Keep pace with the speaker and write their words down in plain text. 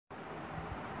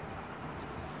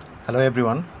Hello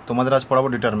everyone, তোমাদের আজ পড়াবো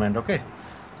ডিটারমিনেন্ট। ওকে,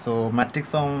 সো ম্যাট্রিক্স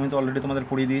তো আমি তো অলরেডি তোমাদের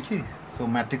পড়িয়ে দিয়েছি। সো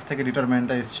ম্যাট্রিক্স থেকে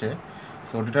ডিটারমিনেন্টটা এসছে।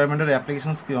 সো ডিটারমিনেন্টের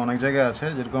অ্যাপ্লিকেশনস কি অনেক জায়গায় আছে,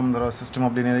 যেরকম ধরো system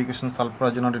of linear equation solve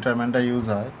করার জন্য ডিটারমিনেন্টটা ইউজ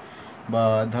হয়, বা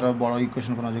ধরো বড়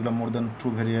ইকুয়েশন কোনো যেগুলো মোর দ্যান টু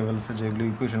ভেরিয়েবলসে যেগুলো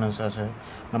ইকুয়েশন আছে,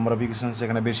 নাম্বার অফ ইকুয়েশনস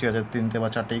যেখানে বেশি আছে, তিনটে বা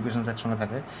চারটে ইকুয়েশনস একসঙ্গে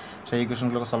থাকে, সেই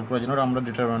ইকুয়েশনগুলোকে সলভ করার জন্য আমরা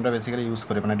ডিটারমিনেন্টটা বেসিক্যালি ইউজ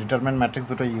করি, মানে ডিটারমিনেন্ট ম্যাট্রিক্স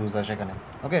দুটোই ইউজ হয় সেখানে।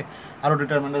 ওকে, আরও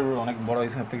ডিটারমিনেন্টের অনেক বড়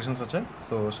অ্যাপ্লিকেশনস আছে,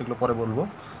 সো সেগুলো পরে বলবো।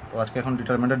 তো আজকে এখন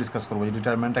ডিটারমিনেন্টটা ডিসকাস করবো যে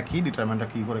ডিটারমিনেন্টটা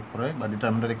কী করে বা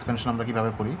ডিটারমিনেন্টের এক্সপেনশন আমরা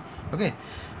কীভাবে করি। ওকে,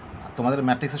 তোমাদের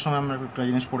ম্যাট্রিক্সের সময় আমরা একটা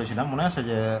জিনিস পড়েছিলাম, মনে আছে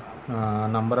যে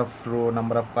number of rho,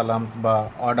 number of columns বা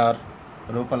অর্ডার,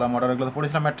 রো কলাম অর্ডার এগুলো তো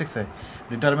পড়েছিলাম ম্যাট্রিক্সে।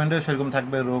 ডিটারমিনেন্টের সেরকম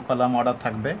থাকবে, রো কলাম অর্ডার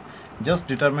থাকবে। জাস্ট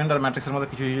ডিটারমিনেন্ট আর ম্যাট্রিক্সের মধ্যে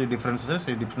কিছু কিছু ডিফারেন্স আছে,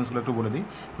 সেই ডিফারেন্সগুলো একটু বলে দিই।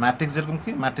 ম্যাট্রিক্স যেরকম কি,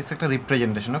 ম্যাট্রিক্স একটা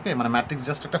রিপ্রেজেন্টেশন। ওকে, মানে ম্যাট্রিক্স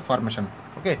জাস্ট একটা ফরমেশন।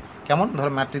 ওকে, কেমন,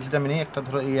 ধরো ম্যাট্রিক্স যদি আমি নিই, একটা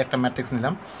ধরো এই একটা ম্যাট্রিক্স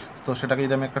নিলাম, তো সেটাকে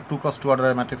যদি আমি একটা 2x2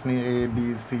 অর্ডারের ম্যাট্রিক্স নিই, এ বি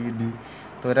সি ডি,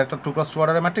 তো এটা একটা 2x2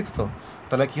 অর্ডারের ম্যাট্রিক্স। তো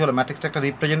তাহলে কী হলো, ম্যাট্রিক্সটা একটা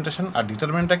রিপ্রেজেন্টেশন। আর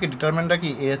ডিটারমিনেন্টটা কি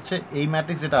এ হচ্ছে এই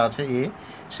ম্যাট্রিক্স যেটা আছে এ,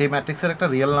 সেই ম্যাট্রিক্সের একটা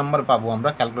রিয়েল নাম্বার পাবো আমরা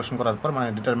ক্যালকুলেশন করার পর, মানে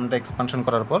ডিটারমিনেন্টটা এক্সপানশন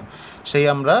করার পর, সেই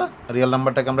আমরা রিয়েল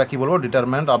নাম্বারটাকে আমরা কী বলবো,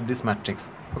 ডিটারমিনেন্ট অফ দিস ম্যাট্রিক্স।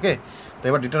 ওকে, তো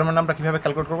এবার ডিটারমিনেন্ট আমরা কীভাবে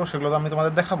ক্যালকুলেট করবো সেগুলো তো আমি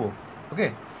তোমাদের দেখাবো। ওকে,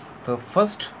 তো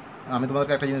ফার্স্ট আমি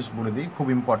তোমাদেরকে একটা জিনিস বলে দিই, খুব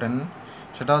ইম্পর্টেন্ট।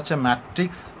 সেটা হচ্ছে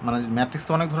ম্যাট্রিক্স, মানে ম্যাট্রিক্স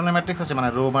তো অনেক ধরনের ম্যাট্রিক্স আছে, মানে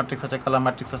রো ম্যাট্রিক্স আছে, কলাম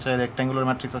ম্যাট্রিক্স আছে, রেক্ট্যাঙ্গুলার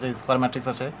ম্যাট্রিক্স আছে, স্কোয়ার ম্যাট্রিক্স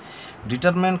আছে।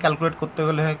 ডিটারমিনেন্ট ক্যালকুলেট করতে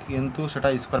গেলে কিন্তু সেটা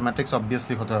স্কোয়ার ম্যাট্রিক্স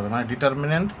অবভিয়াসলি হতে হবে, মানে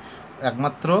ডিটারমিনেন্ট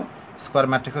একমাত্র স্কোয়ার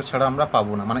ম্যাট্রিক্সের ছাড়া আমরা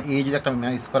পাবো না। মানে এই যদি একটা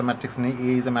স্কোয়ার ম্যাট্রিক্স নিই,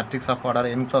 এই যে matrix of order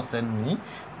n × n নিই,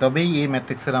 তবেই এই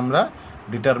ম্যাট্রিক্সের আমরা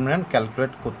ডিটারমিনেন্ট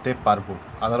ক্যালকুলেট করতে পারবো,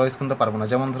 আদারওয়াইজ কিন্তু পারবো না।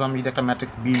 যেমন ধরো আমি যদি একটা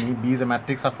ম্যাট্রিক্স বি নিই, B is a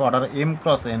matrix of order m ×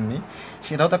 n নিই,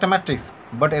 সেটাও তো একটা ম্যাট্রিক্স,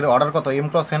 বাট এর অর্ডার কত, m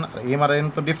 × n, আর m আর n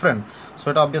তো ডিফারেন্ট। সো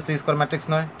এটা অবভিয়াসলি স্কোয়ার ম্যাট্রিক্স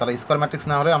নয়। তাহলে স্কোয়ার ম্যাট্রিক্স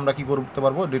না হলে আমরা কী করতে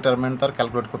পারবো, ডিটারমিনেন্ট তার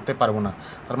ক্যালকুলেট করতে পারবো না।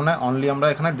 তার মানে অনলি আমরা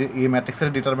এখানে এ ম্যাট্রিক্সের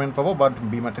ডিটারমিনেন্ট পাবো, বাট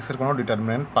বি ম্যাট্রিক্সের কোনো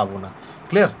ডিটারমিনেন্ট পাবো না।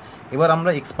 ক্লিয়ার? এবার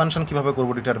আমরা এক্সপানশন কীভাবে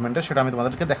করবো ডিটারমিনেন্টে, সেটা আমি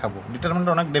তোমাদেরকে দেখাবো।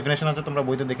 ডিটারমিনেন্টের অনেক ডেফিনেশন আছে, তোমরা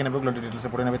বইতে দেখে নেবে, ওগুলো ডিটেলসে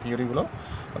পড়ে নেবে থিওরিগুলো।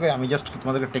 ওকে, আমি জাস্ট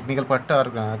তোমাদেরকে টেকনিক্যাল পার্টটা আর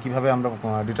কীভাবে আমরা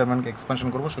ডিটারমিনেন্টকে এক্সপানশন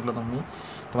করবো সেগুলো আমি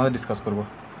তোমাদের ডিসকাস করবো।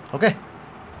 ওকে,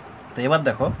 তো এবার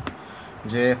দেখো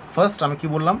যে ফার্স্ট আমি কি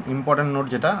বললাম, ইম্পর্টেন্ট নোট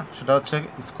যেটা, সেটা হচ্ছে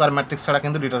স্কোয়ার ম্যাট্রিক্স ছাড়া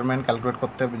কিন্তু ডিটারমিনেন্ট ক্যালকুলেট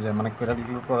করতে, মানে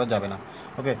ক্যালকুলেট করা যাবে না।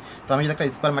 ওকে, তো আমি যদি একটা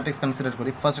স্কোয়ার ম্যাট্রিক্স কনসিডার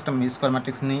করি, ফার্স্ট একটা স্কোয়ার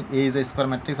ম্যাট্রিক্স নিই, এ is a square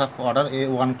matrix of order এ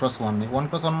 1 × 1 নিই। 1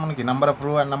 × 1 মানে কি, number of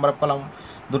rho and number of column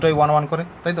দুটোই 1 1 করে,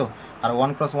 তাই তো? আর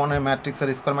 1 × 1 এর ম্যাট্রিক্সের,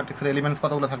 স্কোয়ার ম্যাট্রিক্সের এলিমেন্টস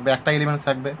কতগুলো থাকবে, একটা এলিমেন্টস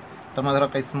থাকবে। তার মানে ধরো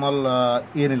একটা স্মল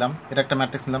এ নিলাম, এটা একটা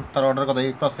ম্যাট্রিক্স নিলাম, তার অর্ডার কত,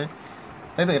 এ × এ,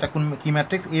 তাই তো? এটা কোন কি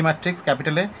matrix, A matrix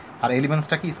capital A, আর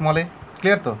এলিমেন্টসটা কি স্মল এ।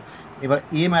 ক্লিয়ার? তো এবার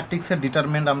এ ম্যাট্রিক্সের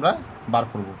ডিটারমিনেন্ট আমরা বার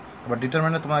করবো। এবার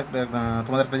ডিটারমিনেন্টে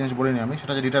তোমাদের একটা জিনিস বলিনি আমি,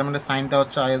 সেটা হচ্ছে ডিটারমিনেন্টের সাইনটা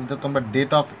হচ্ছে, তোমরা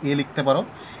ডেট অফ এ লিখতে পারো,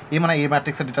 এ মানে এ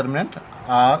ম্যাট্রিক্সের ডিটারমিনেন্ট,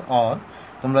 আর অর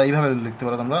তোমরা এইভাবে লিখতে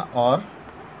পারো, তোমরা অর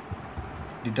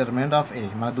ডিটারমিনেন্ট অফ এ,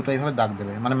 মানে দুটো এইভাবে দাগ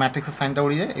দেবে, মানে ম্যাট্রিক্সের সাইনটা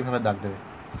উড়িয়ে এইভাবে দাগ দেবে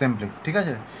সিম্পলি। ঠিক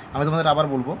আছে, আমি তোমাদের আবার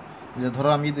বলবো যে ধরো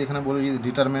আমি যদি এখানে বলি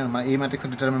ডিটারমিনেন্ট, মানে এই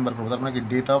ম্যাট্রিক্সের ডিটারমিনেন্ট বার করবো, তার মানে কি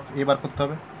ডেট অফ এ বার করতে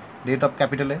হবে, date of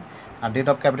ক্যাপিটালে। R date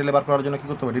of ক্যাপিটালে বার করার জন্য কী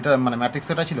করতে হবে, মানে ম্যাট্রিক্স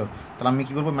এটা ছিল, তাহলে আমি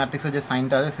কী করবো, ম্যাট্রিক্সের যে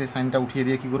সাইনটা আছে সেই সাইনটা উঠিয়ে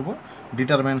দিয়ে কী করবো,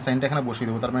 ডিটারমিনেন্ট সাইনটা এখানে বসিয়ে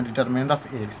দেবো, তার মানে ডিটারমিনেন্ট অফ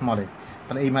এ স্মল এ।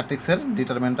 তাহলে এই ম্যাট্রিক্সের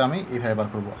ডিটারমিনেন্টটা আমি এইভাবে বার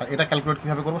করবো। আর এটা ক্যালকুলেট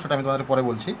কীভাবে করবো সেটা আমি তোমাদের পরে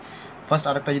বলছি। ফার্স্ট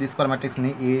আরেকটা যদি স্কোয়ার ম্যাট্রিক্স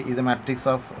নিই, এ is a matrix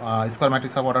of square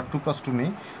matrix of order 2 × 2 নিই,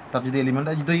 তার যদি এলিমেন্ট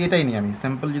যদি এটাই নিই, আমি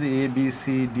সিম্পল যদি এ বি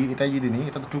সি ডি এটাই যদি নিই,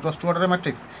 এটা তো 2 × 2 অর্ডারের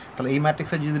ম্যাট্রিক্স, তাহলে এই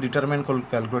ম্যাট্রিক্সের যদি ডিটারমিনেন্ট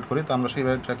ক্যালকুলেট করি, তো আমরা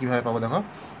সেইটা কীভাবে পাবো, দেখো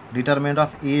ডিটারমিনেন্ট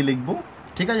অফ এ লিখবো।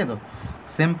 ঠিক আছে, তো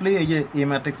সিম্পলি এই যে এ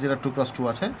ম্যাট্রিক্স যেটা 2 × 2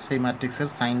 আছে, সেই ম্যাট্রিক্সের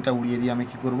সাইনটা উড়িয়ে দিয়ে আমি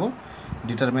কী করবো,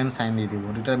 ডিটারমিনেন্ট সাইন দিয়ে দেবো।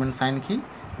 ডিটারমিনেন্ট সাইন কি,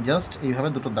 জাস্ট এইভাবে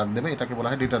দুটো দাগ দেবে, এটাকে বলা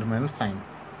হয় ডিটারমিনেন্ট সাইন।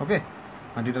 ওকে,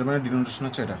 মানে ডিটারমিনেন্ট ডিনোটেশন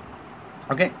হচ্ছে এটা।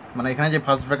 ওকে, মানে এখানে যে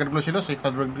ফার্স্ট ব্র্যাকেটগুলো ছিল, সেই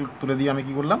ফার্স্ট ব্র্যাকেটগুলো তুলে দিয়ে আমি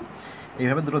কী করলাম,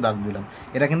 এইভাবে দুটো দাগ দিলাম।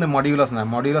 এটা কিন্তু মডিউলাস না,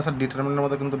 মডিউলাস আর ডিটারমিনেন্টের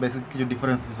মধ্যে কিন্তু বেসিক কিছু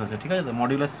ডিফারেন্সেস আছে। ঠিক আছে, তো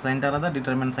মডিউলাস সাইনটা আলাদা,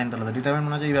 ডিটারমিনেন্ট সাইনটা আলাদা। ডিটারমিনেন্ট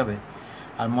মানে হচ্ছে এইভাবে,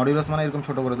 আর মডিউলাস মানে এরকম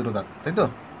ছোটো করে দুটো দাগ, তাই তো?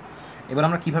 এবার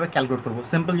আমরা কীভাবে ক্যালকুলেট করবো,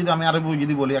 সিম্পল যদি আমি আরও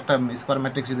যদি বলি, একটা স্কোয়ার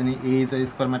ম্যাট্রিক্স যদি নিই, এ is a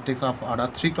square matrix of order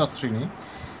 3 × 3 নিই,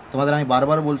 তোমাদের আমি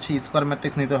বারবার বলছি স্কোয়ার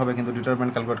ম্যাট্রিক্স নিতে হবে কিন্তু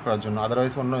ডিটারমিনেন্ট ক্যালকুলেট করার জন্য,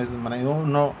 আদারওয়াইজ অন্য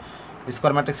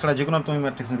স্কোয়ার ম্যাট্রিক্স ছাড়া যে কোনো তুমি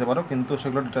ম্যাট্রিক্স নিতে পারো, কিন্তু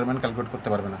সেগুলো ডিটারমিনেন্ট ক্যালকুলেট করতে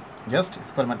পারবে না, জাস্ট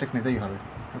স্কোয়ার ম্যাট্রিক্স নিতেই হবে।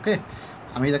 ওকে,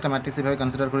 আমি যদি একটা ম্যাট্রিক্স এভাবে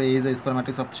কনসিডার করি, এ is a square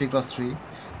matrix of 3 × 3,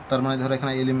 তার মানে ধরো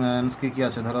এখানে এলিমেন্টস কী কী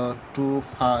আছে, ধরো 2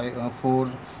 5 4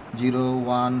 0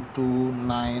 1 2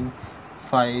 9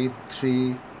 5 3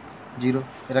 0,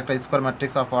 এর একটা স্কোয়ার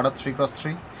ম্যাট্রিক্স অফ অর্ডার 3 ×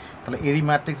 3। তাহলে এই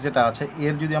ম্যাট্রিক্স যেটা আছে,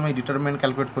 এর যদি আমি ডিটারমিনেন্ট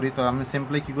ক্যালকুলেট করি, তো আমি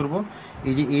সিম্পলি কী করবো,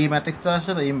 এই যে এ ম্যাট্রিক্সটা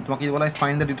আছে, তো এই তোমাকে বলা হয়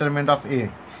ফাইন্ড দ্য ডিটারমিনেন্ট অফ এ,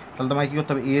 তাহলে তোমাকে কী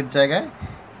করতে হবে, এর জায়গায়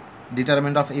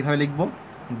ডিটারমিনেন্ট অফ এইভাবে লিখবো,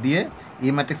 দিয়ে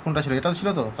এই ম্যাট্রিক্স কোনটা ছিল, এটা ছিল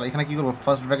তো, তাহলে এখানে কী করবো,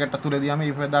 ফার্স্ট ব্র্যাকেটটা তুলে দিয়ে আমি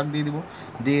এইভাবে দাগ দিয়ে দিব,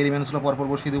 দিয়ে এলিমেন্টসগুলো পরপর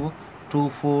বসিয়ে দেবো 2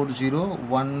 4 0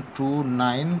 1 2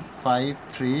 9 5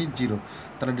 3 0।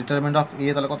 তাহলে ডিটারমিনেন্ট অফ এ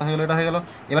তাহলে কথা হয়ে গেলো, এটা হয়ে গেলো।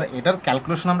 এবার এটার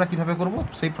ক্যালকুলেশন আমরা কীভাবে করবো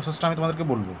সেই প্রসেসটা আমি তোমাদেরকে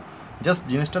বলবো, জাস্ট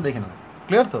জিনিসটা দেখে নাও।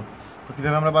 ক্লিয়ার তো? তো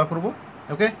কীভাবে আমরা বার করবো,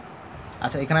 ওকে।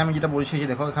 আচ্ছা, এখানে আমি যেটা বলছি যে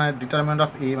দেখো, এখানে ডিটারমিনেন্ট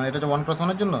অফ এ মানে এটা হচ্ছে 1x1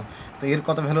 এর জন্য, তো এর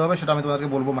কত ভ্যালু হবে সেটা আমি তোমাদেরকে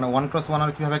বলবো। মানে 1x1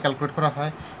 আর কীভাবে ক্যালকুলেট করা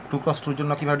হয়, 2x2 এর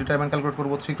জন্য কীভাবে ডিটারমিনেন্ট ক্যালকুলেট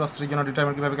করবো, 3x3 এর জন্য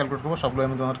ডিটারমিনেন্ট কীভাবে ক্যালকুলেট করবো, সবগুলো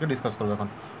আমি তোমাদেরকে ডিসকাস করবো এখন,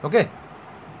 ওকে।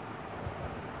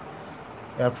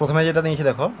 এবার প্রথমে যেটা নিয়েছি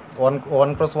দেখো,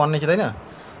 1x1 নিয়েছি, তাই না?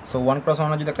 সো 1x1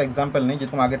 যদি একটা এক্সাম্পল নিই,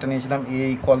 যেরকম আগেটা নিয়েছিলাম এ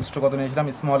ইকুয়ালস টু কত নিয়েছিলাম,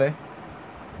 স্মল এ,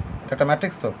 এটা একটা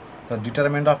ম্যাট্রিক্স তো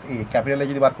determinant of A capital A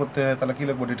যদি বার করতে হয় তাহলে কী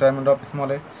লিখবো, ডিটারমিনেন্ট অফ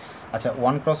স্মল এ। আচ্ছা,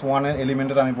 1x1 এর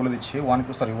এলিমেন্টের আমি বলে দিচ্ছি,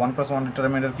 1x1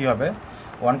 ডিটারমিনেন্টের কী হবে,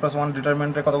 1x1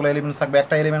 ডিটারমিনেন্টের কতগুলো এলিমেন্টস থাকবে,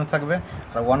 একটা এলিমেন্ট থাকবে,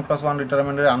 আর 1x1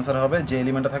 ডিটারমিনেন্টের আনসার হবে যে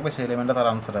এলিমেন্টটা থাকবে সেই এলিমেন্টটা তার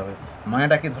আনসার হবে।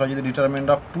 মানেটা কি, ধরো যদি ডিটারমিনেন্ট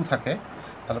অফ 2 থাকে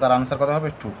তাহলে তার আনসার কত হবে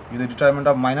 2, যদি ডিটারমিনেন্ট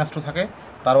অফ -2 থাকে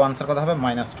তারও আনসার কত হবে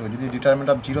 -2, যদি ডিটারমিনেন্ট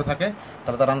অফ 0 থাকে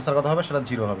তাহলে তার আনসার কত হবে, সেটা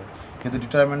 0 হবে, যদি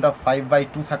ডিটারমিনেন্ট অফ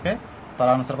 5/2 থাকে তার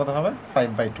আনসার কত হবে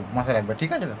 5/2, মাথায় রাখবে,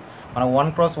 ঠিক আছে তো? মানে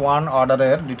 1x1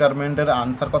 অর্ডারের ডিটারমিনেন্টের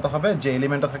আনসার কত হবে, যে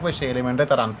এলিমেন্টটা থাকবে সেই এলিমেন্টে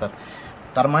তার আনসার।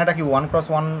 তার মানেটা কি,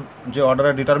 1x1 যে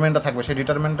অর্ডারের ডিটারমিনেন্টটা থাকবে সেই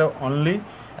ডিটারমিনেন্টে অনলি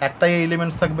একটাই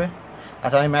এলিমেন্টস থাকবে।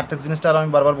 আচ্ছা, আমি ম্যাট্রিক্স জিনিসটা আর আমি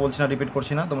বারবার বলছি না, রিপিট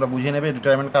করছি না, তোমরা বুঝিয়ে নেবে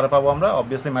ডিটারমিনেন্ট কার পাবো আমরা,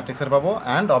 অবভিয়াসলি ম্যাট্রিক্সের পাবো,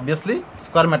 অ্যান্ড অবভিয়াসলি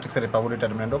স্কোয়ার ম্যাট্রিক্সের পাবো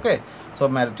ডিটারমিনেন্ট, ওকে। সো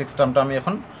ম্যাট্রিক্স টার্মটা আমি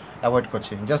এখন অ্যাভয়েড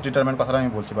করছি, জাস্ট ডিটারমিনেন্ট কথাটা আমি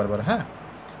বলছি বারবার, হ্যাঁ।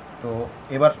 তো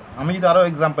এবার আমি যদি আরও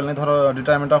এক্সাম্পল নিই, ধরো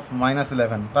ডিটারমিনেন্ট অফ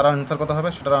 -11, তার আনসার কত হবে,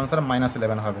 সেটার আনসার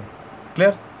 -11 হবে।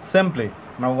 ক্লিয়ার? সিম্পলি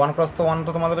মানে 1x1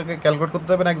 তো তোমাদেরকে ক্যালকুলেট করতে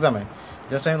হবে না এক্সামে,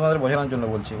 জাস্ট আমি তোমাদের বোঝানোর জন্য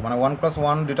বলছি। মানে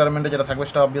 1x1 ডিটারমিনেন্টে যেটা থাকবে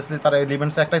সেটা অবভিয়াসলি তার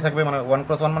এলিমেন্টস একটাই থাকবে, মানে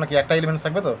 1x1 মানে কি একটা এলিমেন্টস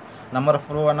থাকবে, তো number of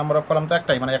rho R number of column তো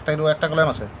একটাই, মানে একটাই রো একটা কলাম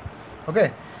আছে, ওকে।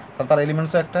 তাহলে তার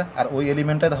এলিমেন্টসও একটা, আর ওই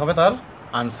এলিমেন্টটাই হবে তার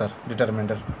আনসার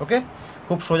ডিটারমিনেন্টের, ওকে।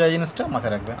 খুব সোজা জিনিসটা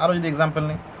মাথায় রাখবে। আরও যদি এক্সাম্পল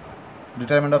নিই,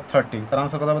 ডিটারমিনেন্ট অফ 30, তার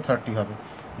আনসার কত হবে 30 হবে।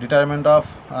 ডিটারমিনেন্ট অফ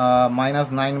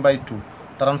 -9/2,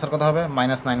 তার আনসার কত হবে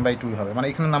 -9/2 হবে। মানে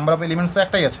এখানে নাম্বার অফ এলিমেন্টস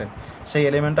একটাই আছে, সেই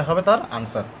এলিমেন্টটা হবে তার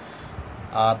আনসার।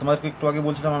 তোমাদেরকে একটু আগে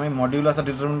বলছিলাম আমি মডিউলাস আর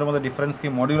ডিটারমিনেন্টের মধ্যে ডিফারেন্স কি।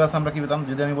 মডিউলাস আমরা কী বলতাম,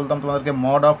 যদি আমি বলতাম তোমাদেরকে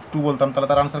মড অফ 2 বলতাম তাহলে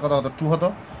তার আনসার কত হতো 2 হতো,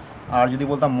 আর যদি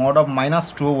বলতাম মড অফ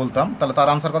 -2 বলতাম তাহলে তার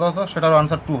আনসার কত হতো, সেটারও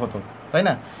আনসার 2 হতো, তাই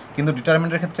না? কিন্তু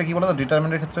ডিটারমিনেন্টের ক্ষেত্রে কী বলতো,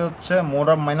 ডিটারমিনেন্টের ক্ষেত্রে হচ্ছে মোড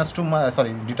অফ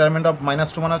 -2 ডিটারমিনেন্ট অফ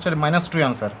 -2 মানে হচ্ছে -2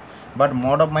 আনসার, বাট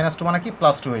মড অফ -2 মানে কি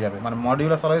 +2 হয়ে যাবে, মানে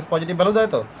মডিউলাস অলওয়েজ পজিটিভ ভ্যালু দেয়।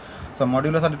 তো সো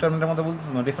মডিউলাস আর ডিটারমিনেন্টের মধ্যে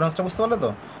ডিফারেন্সটা বুঝতে পারলে তো?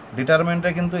 ডিটারমিনেন্টে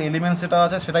কিন্তু এলিমেন্টস যেটা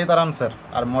আছে সেটাই তার আনসার,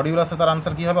 আর মডিউলাসে তার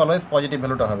আনসার কী হবে, অলওয়েজ পজিটিভ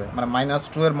ভ্যালুটা হবে। মানে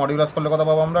 -2 এর মডিউলাস করলে কত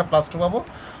পাবো আমরা, +2 পাবো,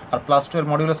 আর +2 এর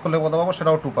মডিউলাস করলে কত পাবো,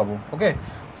 সেটাও 2 পাবো, ওকে।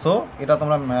 সো এটা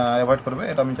তোমরা অ্যাভয়েড করবে,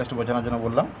 এটা আমি জাস্ট বোঝানোর জন্য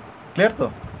বললাম। ক্লিয়ার তো?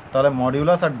 তাহলে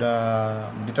মডিউলাস আর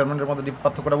ডিটারমিনেন্টের মধ্যে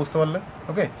পার্থক্যটা বুঝতে পারলে,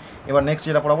 ওকে। এবার নেক্সট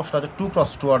যেটা পড়াবো সেটা হচ্ছে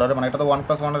 2x2 অর্ডারে, মানে এটা তো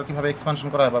 1+1 এর কীভাবে এক্সপানশন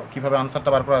করা হয় বা কীভাবে আনসারটা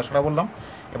বার করা হয় সেটা বললাম।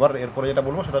 এবার এরপরে যেটা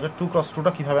বলবো সেটা হচ্ছে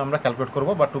 2x2টা কীভাবে আমরা ক্যালকুলেট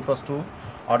করবো, বা 2x2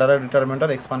 অর্ডারের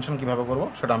ডিটারমিনেন্টের এক্সপানশন কীভাবে করবো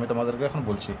সেটা আমি তোমাদেরকে এখন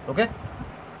বলছি, ওকে।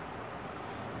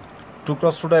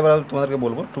 2x2টা এবার তোমাদেরকে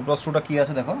বলবো। 2x2টা কী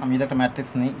আছে দেখো, আমি যদি একটা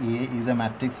ম্যাট্রিক্স নিই, এ is a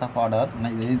matrix of order, মানে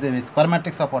is a square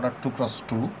matrix of order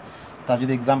 2x2, তার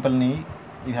যদি এক্সাম্পল নিই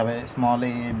এইভাবে small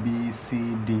A B C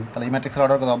D, তাহলে এই ম্যাট্রিক্সের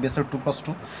অর্ডার কত, অবভিয়াসলি 2x2।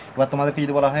 এবার তোমাদেরকে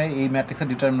যদি বলা হয় এই ম্যাট্রিক্সের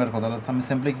ডিটারমিনেন্ট কত, তাহলে আমি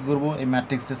সিম্পলি কী করবো, এই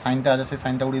ম্যাট্রিক্সের সাইনটা আছে সেই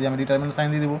সাইনটা উড়িয়ে দিয়ে আমি ডিটারমিনেন্ট সাইন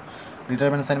দিয়ে দেবো।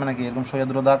 ডিটারমিনেন্ট সাইন মানে কি, এরকম সোজা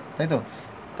দুটো দাগ, তাই তো?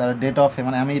 তার ডেট অফ এ,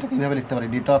 মানে আমি এটা কীভাবে লিখতে পারি,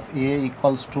 date of A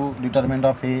equals to determinant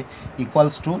of A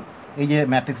equals to এই যে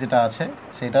ম্যাট্রিক্স যেটা আছে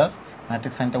সেটার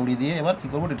ম্যাট্রিক্স সাইনটা উড়িয়ে দিয়ে এবার কী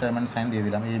করবো, ডিটারমিনেন্ট সাইন দিয়ে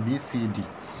দিলাম এ বি সি ডি।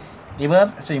 এবার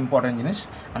একটা ইম্পর্টেন্ট জিনিস,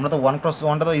 আমরা তো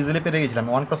 1x1টা তো ইজিলি পেরে গেছিলাম,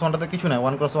 1x1টাতে কিছু নয়,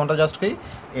 1x1টা জাস্ট কি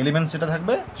এলিমেন্টস যেটা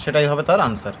থাকবে সেটাই হবে তার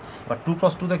আনসার। এবার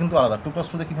 2x2তে কিন্তু আলাদা।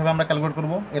 2x2তে কীভাবে আমরা ক্যালকুলেট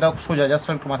করবো, এটাও সোজা, জাস্ট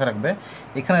একটু মাথায় রাখবে।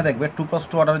 এখানে দেখবে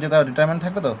 2x2 অর্ডারে যেটা ডিটারমিনেন্ট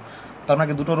থাকবে, তো তার মানে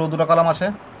কি দুটো রো দুটো কলাম আছে।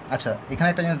 আচ্ছা, এখানে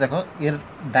একটা জিনিস দেখো, এর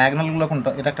ডায়াগনালগুলো কোনটা,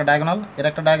 এটা একটা ডায়াগনাল, এর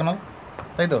একটা ডায়াগনাল,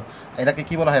 তাই তো? এটাকে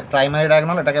কী বলা হয়, প্রাইমারি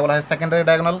ডায়াগনাল, এটাকে বলা হয় সেকেন্ডারি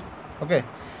ডায়াগনাল, ওকে।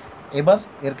 এবার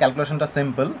এর ক্যালকুলেশনটা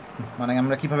সিম্পল, মানে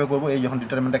আমরা কীভাবে করবো, এই যখন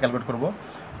ডিটারমিনেন্টটা ক্যালকুলেট করবো,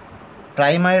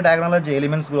 প্রাইমারি ডায়াগনালের যে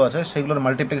এলিমেন্টসগুলো আছে সেগুলোর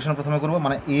মাল্টিপ্লিকেশন প্রথমে করবো,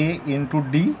 মানে এ ইন্টু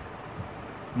ডি,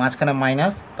 মাঝখানে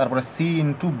মাইনাস, তারপরে সি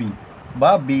ইন্টু বি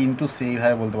বা বি ইন্টু সি,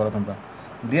 এইভাবে বলতে পারো তোমরা,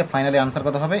 দিয়ে ফাইনালি আনসার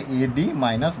কত হবে, A D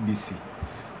minus BC.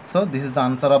 So this is the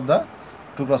answer of the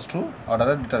 2x2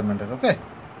 অর্ডারের ডিটারমিনেন্টের, ওকে।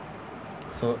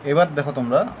 সো এবার দেখো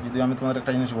তোমরা, যদি আমি তোমাদের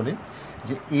একটা জিনিস বলি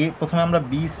যে প্রথমে আমরা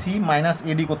বিসি মাইনাস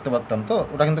এডি করতে পারতাম, তো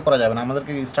ওটা কিন্তু করা যাবে না,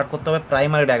 আমাদেরকে স্টার্ট করতে হবে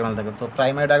প্রাইমারি ডায়াগনাল থেকে। তো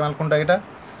প্রাইমারি ডায়াগনাল কোনটা, এটা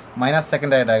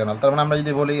 -সেকেন্ডারি ডায়াগনাল। তার মানে আমরা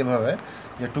যদি বলি এভাবে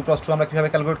যে 2x2 আমরা কীভাবে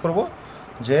ক্যালকুলেট করবো,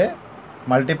 যে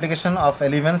multiplication of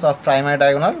elements of primary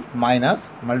diagonal minus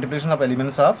multiplication of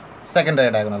elements of secondary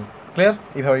diagonal. Clear?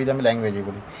 এইভাবে যদি আমি ল্যাঙ্গুয়েজে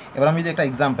বলি। এবার আমি যদি একটা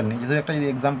এক্সাম্পল নিই, যদি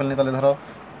এক্সাম্পল নিই তাহলে ধরো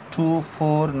 2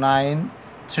 4 9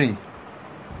 3,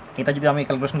 এটা যদি আমি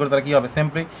ক্যালকুলেশন করি তাহলে কী হবে?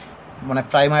 সিম্পলি মানে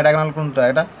প্রাইমারি ডায়াগোনাল কোনটা?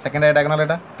 এটা সেকেন্ডারি ডায়াগোনাল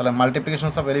এটা। তাহলে multiplication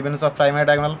of elements of primary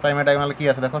diagonal কী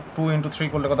আছে দেখো, 2 × 3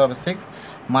 করলে কত হবে? 6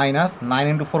 মাইনাস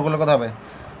 9 × 4 করলে কত হবে?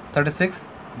 36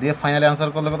 দিয়ে ফাইনালি আনসার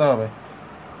করলে কত হবে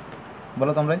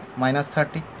বলো তোমরাই?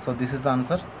 -30। So this is the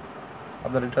answer of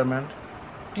the determinant.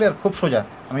 Clear? খুব সোজা।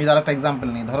 আমি যদি আরেকটা এক্সাম্পল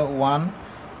নিই, ধরো 1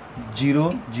 0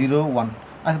 0 1।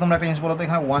 আচ্ছা তোমরা একটা জিনিস বলো তো,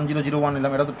 এখানে 1 0 0 1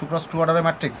 নিলাম, এটা তো 2 × 2 অর্ডারের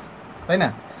ম্যাট্রিক্স, তাই না?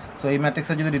 সো এই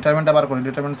ম্যাট্রিক্সের যদি ডিটারমিনেন্টটা বার করি,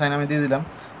 ডিটারমিনেন্ট সাইন আমি দিয়ে দিলাম,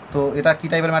 তো এটা কী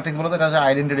টাইপের ম্যাট্রিক্স বলো তো? এটা হচ্ছে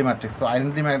আইডেন্টিটি ম্যাট্রিক্স। তো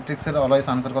আইডেন্টিটি ম্যাট্রিক্সের অলওয়েজ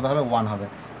আনসার কত হবে? 1 হবে।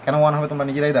 কেন 1 হবে তোমরা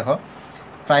নিজেরাই দেখো।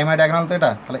 প্রাইমারি ডায়াগোনাল তো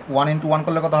এটা, তাহলে 1 × 1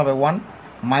 করলে কত হবে? 1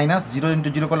 মাইনাস 0 ×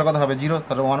 0 করলে কত হবে? 0,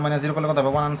 তাহলে 1 - 0 করলে কত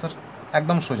হবে? 1 আনসার।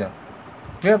 একদম সোজা।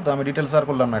 ক্লিয়ার? তো আমি ডিটেলস আর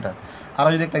করলাম না এটা। আরও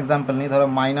যদি একটা এক্সাম্পল নিই, ধরো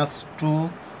 -2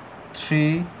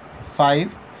 3 5,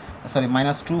 সরি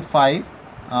 -2 5,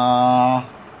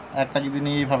 একটা যদি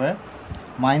নিই এইভাবে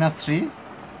 -3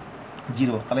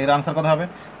 0, তাহলে এর আনসার কত হবে?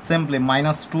 সিম্পলি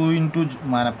 -2 ইন্টু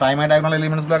মানে প্রাইমারি ডায়াগোনাল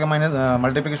এলিমেন্টসগুলোকে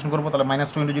মাল্টিপ্লিকেশন করবো, তাহলে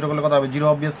 -2 × 0 করলে কত হবে? 0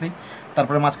 অবভিয়াসলি।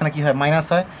 তারপরে মাঝখানে কী হয়? মাইনাস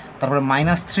হয়। তারপরে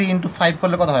 -3 × 5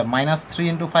 করলে কত হয়?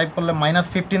 -3 × 5 করলে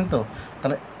 -15, তো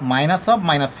তাহলে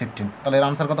 -15, তাহলে এর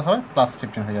আনসার কত হবে?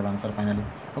 +15 হয়ে যাবে আনসার ফাইনালি।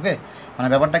 ওকে, মানে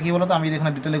ব্যাপারটা কী বলো তো, আমি যদি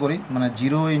এখানে ডিটেলে করি, মানে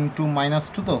 0 ×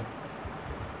 -2, তো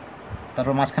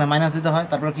তারপর মাঝখানে মাইনাস দিতে হয়,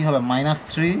 তারপরে কী হবে?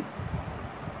 -3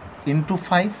 ×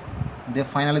 5 দিয়ে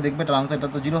ফাইনালি দেখবে এটার আনসার, এটা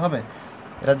তো 0 হবে,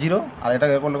 এটা 0, আর এটা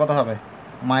করলে কত হবে?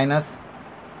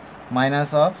 -15,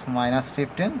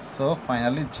 সো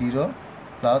ফাইনালি 0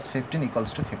 + 15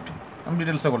 = 15। আমি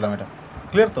ডিটেলসে করলাম এটা।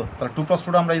 ক্লিয়ার? তো তাহলে 2 +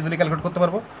 2টা আমরা ইজিলি ক্যালকুলেট করতে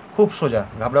পারবো, খুব সোজা,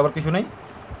 ঘাবড়াবার কিছু নেই।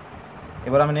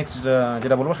 এবার আমি নেক্সট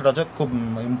যেটা বলবো সেটা হচ্ছে খুব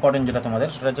ইম্পর্টেন্ট, যেটা তোমাদের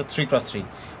সেটা হচ্ছে 3 × 3।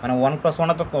 মানে 1 + 1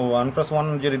 তো 1 + 1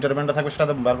 যে ডিটারমিনেন্টটা থাকবে সেটা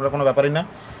তো বার করার কোনো ব্যাপারই না,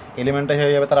 এলিমেন্টটাই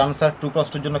হয়ে যাবে তার আনসার। 2 +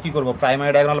 2-র জন্য কী করবো?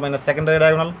 Primary diagonal minus secondary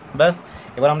diagonal, ব্যাস।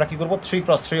 এবার আমরা কী করবো? 3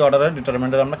 × 3 অর্ডারের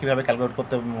ডিটারমিনেন্টের আমরা কীভাবে ক্যালকুলেট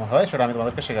করতে হয় সেটা আমি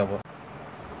তোমাদেরকে শেখাবো।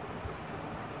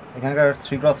 এখানকার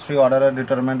 3 × 3 অর্ডারের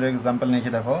ডিটারমিনেন্টের এক্সাম্পল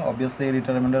নিয়েছি দেখো। অবভিয়াসলি এই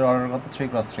ডিটারমিনেন্টের অর্ডার কত? 3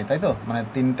 × 3, তাই তো? মানে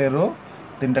 3টে রো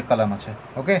 3টে কলাম আছে।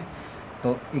 ওকে, তো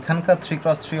এখানকার 3 ×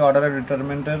 3 অর্ডারের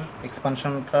ডিটারমিনেন্টের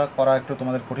এক্সপানশনটা করা একটু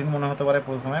তোমাদের কঠিন মনে হতে পারে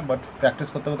প্রথমে, বাট প্র্যাকটিস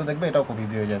করতে করতে দেখবে এটাও খুব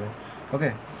ইজি হয়ে যাবে। ওকে,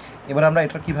 এবার আমরা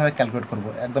এটা কীভাবে ক্যালকুলেট করবো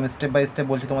একদম স্টেপ বাই স্টেপ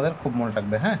বলছি, তোমাদের খুব মনে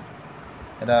রাখবে। হ্যাঁ,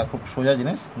 এটা খুব সোজা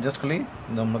জিনিস, জাস্ট খালি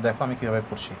তোমরা দেখো আমি কীভাবে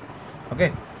করছি। ওকে,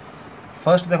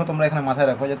 ফার্স্ট দেখো তোমরা এখানে মাথায়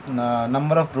রাখো যে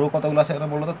নাম্বার অফ রো কতগুলো আছে এটা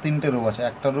বলো তো? 3টে রো আছে,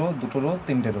 একটা রো, দুটো রো,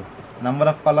 3টে রো। নাম্বার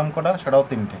অফ কলাম কটা? সেটাও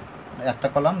 3টে, একটা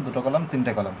কলাম, দুটো কলাম,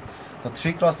 3টে কলাম। তো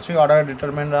 3 × 3 অর্ডারের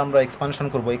ডিটারমিনেন্ট আমরা এক্সপানশন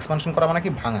করবো। এক্সপানশন করা মানে কি?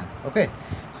 ভাঙা। ওকে,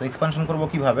 সো এক্সপানশন করবো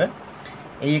কীভাবে?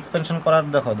 এই এক্সপেনশন করার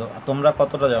দেখো তোমরা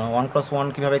কতটা জানো? 1 + 1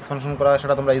 কীভাবে এক্সপেনশন করা হয়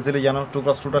সেটা তোমরা ইজিলি জানো। 2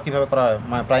 + 2টা কীভাবে করা হয়?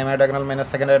 Primary diagonal minus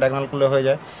secondary diagonal করলে হয়ে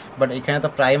যায়। বাট এখানে তো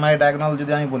প্রাইমারি ডায়াগোনাল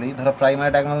যদি আমি বলি, ধরো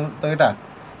প্রাইমারি ডায়াগোনাল তো এটা,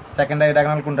 সেকেন্ডারি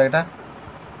ডায়াগোনাল কোনটা? এটা।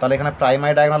 তাহলে এখানে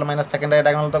primary diagonal minus secondary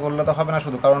diagonal তো করলে তো হবে না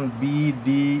শুধু, কারণ বি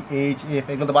ডি এইচ এফ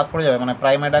এগুলো তো বাদ পড়ে যাবে। মানে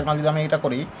প্রাইমারি ডায়াগোনাল যদি আমি এটা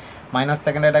করি, মাইনাস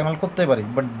সেকেন্ডারি ডায়াগোনাল করতেই পারি,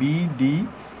 but B D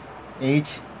H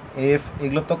F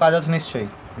এগুলোর তো কাজ আছে নিশ্চয়ই,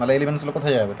 নাহলে এলিমেন্টসগুলো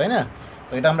কোথায় যাবে, তাই না?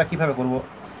 তো এটা আমরা কীভাবে করবো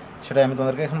সেটাই আমি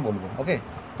তোমাদেরকে এখন বলবো। ওকে,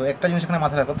 তো একটা জিনিস এখানে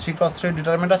মাথায় রাখো, 3 × 3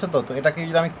 ডিটারমিনেন্ট আছে, তো এটাকে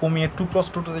যদি আমি কমিয়ে 2 ×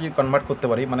 2তে যদি কনভার্ট করতে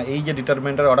পারি, মানে এই যে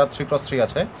ডিটারমিনেন্টের অর্ডার 3 × 3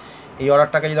 আছে, এই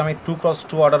অর্ডারটাকে যদি আমি 2 ×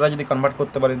 2 অর্ডারে যদি কনভার্ট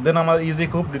করতে পারি, দেন আমার ইজি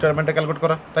খুব ডিটারমিনেন্টটা ক্যালকুলেট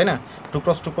করা, তাই না? 2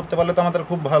 × 2 করতে পারলে তো আমাদের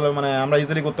খুব ভালো, মানে আমরা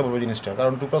ইজিলি করতে পারবো জিনিসটা,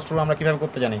 কারণ 2 + 2 আমরা কীভাবে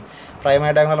করতে জানি?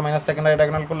 Primary diagonal minus secondary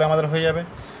diagonal করলে আমাদের হয়ে যাবে।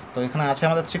 তো এখানে আছে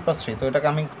আমাদের 3 + 3, তো এটাকে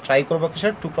আমি ট্রাই করবো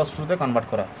কিসের? 2 + 2তে কনভার্ট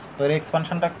করা। তো এর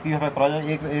এক্সপানশনটা কীভাবে করা যায়?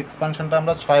 এই এক্সপানশনটা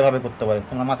আমরা 6ভাবে করতে পারি।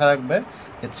 তোমরা মাথায় রাখবে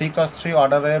যে 3 × 3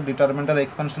 অর্ডারের ডিটারমিনেন্টের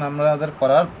এক্সপানশন আমাদের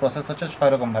করার প্রসেস হচ্ছে 6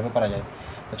 রকমভাবে করা যায়।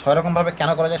 তো 6 রকমভাবে কেন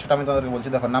করা যায় সেটা আমি তোমাদেরকে বলছি।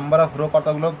 দেখো, নাম্বার অফ রো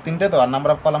কতগুলো? 3টে, তো আর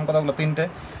নাম্বার অফ কলাম কতগুলো? 3টে।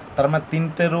 তার মানে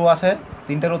 3টে রো আছে,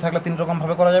 3টে রো থাকলে 3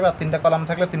 রকমভাবে করা যাবে, আর 3টে কলাম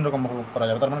থাকলে 3 রকমভাবে করা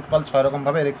যাবে। তার মানে টোটাল 6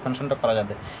 রকমভাবে এর এক্সপানশনটা করা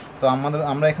যাবে। তো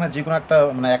আমরা এখানে যে কোনো একটা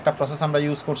মানে একটা প্রসেস আমরা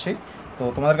ইউজ করছি। তো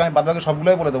তোমাদেরকে আমি বাদবাকি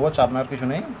সবগুলোই বলে দেবো, চাপ নেওয়ার কিছু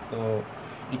নেই। তো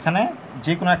এখানে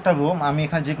যে কোনো একটা রো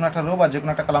এখানে যে কোনো একটা রো বা যে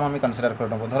কোনো একটা কলাম আমি কনসিডার করে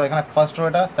নেবো। ধরো এখানে ফার্স্ট রো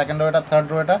এটা, সেকেন্ড রো এটা, থার্ড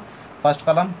রো এটা, first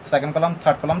column, second column,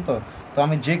 third column. তো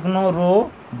আমি যে কোনো রো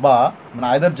বা মানে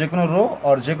আইদার যে কোনো রো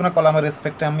আর যে কোনো কলামের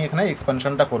রেসপেক্টে আমি এখানে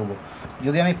এক্সপানশনটা করব।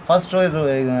 যদি আমি ফার্স্ট রো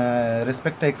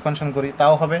রেসপেক্টে এক্সপানশন করি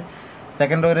তাও হবে,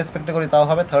 সেকেন্ড রো রেসপেক্টে করি তাও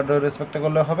হবে, থার্ড রো রেসপেক্টে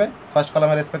করলেও হবে, ফার্স্ট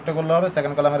কলামের রেসপেক্টে করলেও হবে,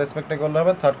 সেকেন্ড কলামের রেসপেক্টে করলেও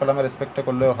হবে, থার্ড কলামের রেসপেক্টে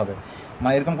করলেও হবে।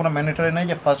 মানে এরকম কোনো ম্যান্ডেটরি নেই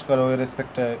যে ফার্স্ট রো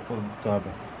রেসপেক্টে করতে হবে।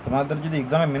 তোমাদের যদি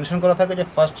এক্সামে মেনশন করা থাকে যে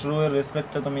ফার্স্ট রো এর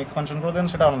রেসপেক্টে তুমি এক্সপানশন করে দেন,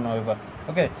 সেটা অন্য ব্যাপার,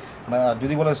 ওকে। বা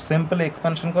যদি বলো সিম্পলি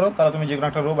এক্সপানশন করো, তাহলে তুমি যে কোনো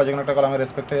একটা রো বা যে কোনো একটা কলামের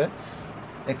রেসপেক্টে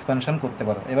এক্সপানশন করতে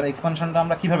পারো। এবার এক্সপানশনটা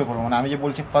আমরা কীভাবে করবো, মানে আমি যে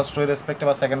বলছি ফার্স্ট রো এর রেসপেক্টে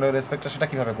বা সেকেন্ড রো এর রেসপেক্টে, সেটা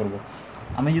কীভাবে করবো।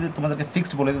 আমি যদি তোমাদেরকে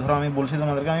ফিক্সড বলে দিই, ধরো আমি বলছি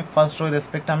তোমাদেরকে আমি ফার্স্ট রো এর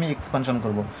রেসপেক্টে আমি এক্সপানশন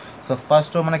করবো। সো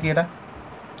ফার্স্ট রো মানে কি এটা,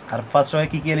 আর ফার্স্ট রোয়ে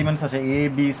কী কী এলিমেন্টস আছে, এ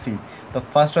বি সি। তো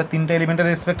ফার্স্ট রোয়ে 3টে এলিমেন্টের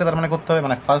রেসপেক্টে তার মানে করতে হবে,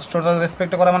 মানে ফার্স্ট রোটার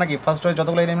রেসপেক্টে করা মানে কি, ফার্স্ট রোয়ে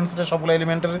যতগুলো এলিমেন্টস আছে সবগুলো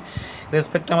এলিমেন্টের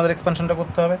রেসপেক্টে আমাদের এক্সপানশনটা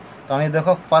করতে হবে। তো আমি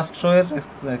দেখো ফার্স্ট রোয়ের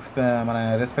মানে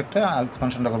রেসপেক্টে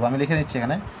এক্সপানশনটা করবো। আমি লিখে দিচ্ছি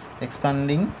এখানে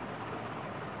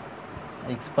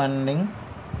expanding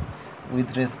with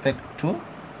respect to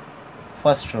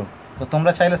first row. তো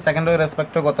তোমরা চাইলে সেকেন্ড রোয়ের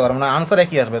রেসপেক্টও করতে পারো, মানে আনসার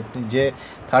একই আসবে। যে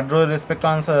থার্ড রোয়ের রেসপেক্টও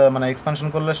আনসার মানে এক্সপানশন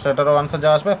করলে সেটারও আনসার যা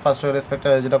আসবে, ফার্স্ট রোয়ের রেসপেক্টে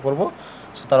যেটা করবো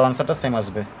তার আনসারটা সেম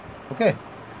আসবে, ওকে।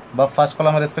 বা ফার্স্ট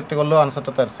কলামের রেসপেক্টে করলেও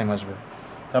আনসারটা তার সেম আসবে।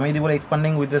 তো আমি যদি বলি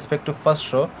expanding with respect to first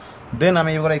row, দেন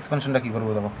আমি এবার এক্সপানশনটা কী করবো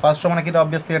দেখো। ফার্স্ট রো মানে কি,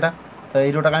 অবভিয়াসলি এটা, তো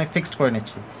এই রোটাকে আমি ফিক্সড করে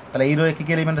নিচ্ছি। তাহলে এই রোয়ে কী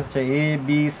কী এলিমেন্ট আছে, এ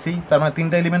বি সি, তার মানে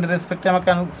 3টে এলিমেন্টের রেসপেক্টে আমাকে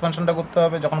এক্সপানশনটা করতে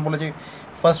হবে যখন বলেছি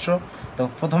ফার্স্ট রো। তো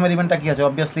প্রথম এলিমেন্টটা কী আছে,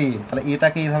 অবভিয়াসলি তাহলে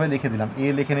এটাকে এইভাবে লিখে দিলাম, এ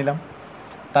লিখে নিলাম।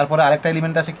 তারপরে আরেকটা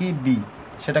এলিমেন্ট আছে কি বি,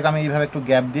 সেটাকে আমি এইভাবে একটু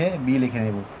গ্যাপ দিয়ে বি লিখে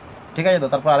নেব, ঠিক আছে। তো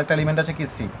তারপর আরেকটা এলিমেন্ট আছে কি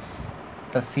সি,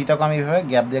 তা সিটাকে আমি এইভাবে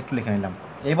গ্যাপ দিয়ে একটু লিখে নিলাম।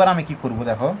 এবার আমি কি করব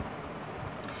দেখো,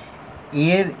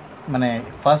 এর মানে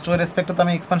ফার্স্ট রো রেসপেক্টে তো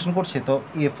আমি এক্সপানশন করছি, তো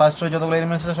এ ফার্স্ট রো যতগুলো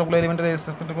এলিমেন্টস আছে সবগুলো এলিমেন্টের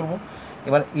রেসপেক্টে করবো।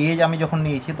 এবার এজ আমি যখন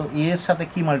নিয়েছি, তো এর সাথে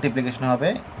কি মাল্টিপ্লিকেশন হবে,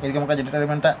 এরকম একটা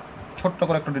ডিটারমিনেন্টটা ছোট্ট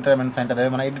করে একটু ডিটারমিনেন্ট সাইনটা দেবে,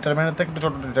 মানে এই ডিটারমিনেন্ট থেকে একটু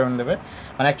ছোটো ডিটারমিনেন্ট দেবে,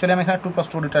 মানে অ্যাকচুয়ালি আমি এখানে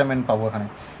 2+2 ডিটারমিনেন্ট পাবো এখানে।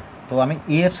 তো আমি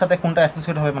এর সাথে কোনটা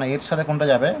অ্যাসোসিয়েট হবে, মানে এর সাথে কোনটা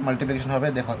যাবে মাল্টিপ্লিকেশন হবে,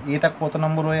 দেখো এটা কত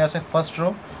নম্বর রয়ে আছে, ফার্স্ট রো,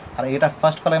 আর এটা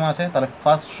ফার্স্ট কলামে আছে, তাহলে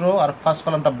ফার্স্ট রো আর ফার্স্ট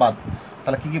কলামটা বাদ,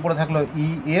 তাহলে কী কী পড়ে থাকলো, ই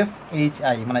এফ এইচ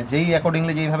আই, মানে যেই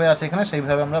অ্যাকর্ডিংলি যেইভাবে আছে এখানে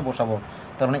সেইভাবে আমরা বসাবো।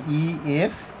 তার মানে E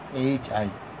F H I,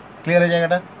 clear এই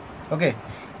জায়গাটা, ওকে।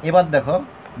 এবার দেখো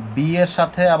বি এর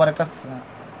সাথে আবার একটা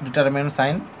ডিটারমিনেন্ট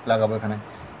সাইন লাগাবো এখানে,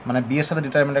 মানে বি এর সাথে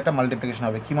ডিটারমিনেন্ট একটা মাল্টিপ্লিকেশন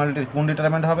হবে। কোন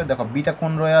ডিটারমিনেন্ট হবে, দেখো বিটা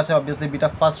কোন রয়ে আছে, অবভিয়াসলি বিটা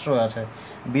ফার্স্ট রো আছে,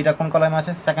 বিটা কোন কলামে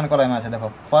আছে, সেকেন্ড কলামে আছে। দেখো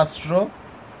ফার্স্ট রো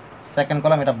সেকেন্ড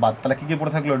কলাম এটা বাদ, তাহলে কী কী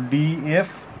পড়ে থাকলো, ডি এফ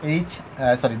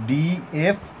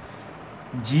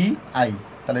জি আই,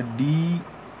 তাহলে ডি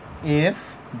এফ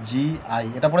জি আই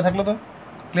এটা পড়ে থাকলো, তো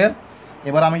ক্লিয়ার।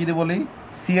 এবার আমি যদি বলি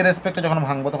সি এর রেসপেক্টে যখন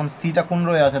ভাঙবো, তখন সিটা কোন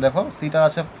রোয়ে আছে, দেখো সিটা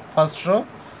আছে ফার্স্ট রো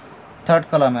থার্ড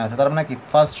কলামে আছে, তার মানে কি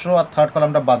ফার্স্ট রো আর থার্ড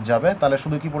কলামটা বাদ যাবে, তাহলে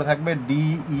শুধু কি পড়ে থাকবে, ডি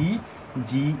ই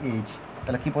জি এইচ,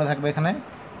 তাহলে কি পড়ে থাকবে এখানে,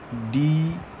 ডি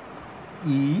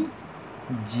ই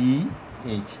জি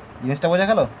এইচ। জিনিসটা বোঝা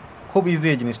গেল, খুব ইজি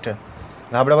এই জিনিসটা,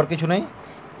 ঘাবড়াবার কিছু নেই।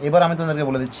 এবার আমি তোমাদেরকে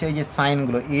বলে দিচ্ছি এই যে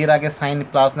সাইনগুলো, এর আগে সাইন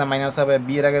প্লাস না মাইনাস হবে,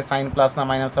 বি এর আগে সাইন প্লাস না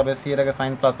মাইনাস হবে, সি এর আগে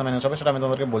সাইন প্লাস না মাইনাস হবে, সেটা আমি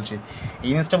তোমাদেরকে বলছি। এই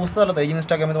জিনিসটা বুঝতে পারলো, তো এই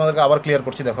জিনিসটাকে আমি তোমাদেরকে আবার ক্লিয়ার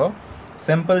করছি। দেখো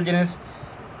সিম্পল জিনিস,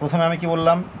 প্রথমে আমি কি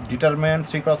বললাম, ডিটারমিনেন্ট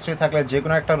 3×3 থাকলে যে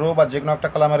কোনো একটা রো বা যে কোনো একটা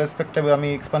কলামের রেসপেক্টিভ আমি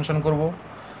এক্সপানশন করব,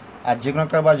 আর যে কোনো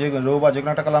একটা বা যে রো বা যে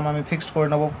কোনো একটা কলাম আমি ফিক্সড করে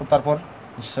নেবো। তারপর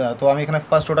তো আমি এখানে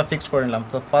ফার্স্ট রোটা ফিক্সড করে নিলাম।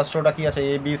 তো ফার্স্ট রোটা কী আছে,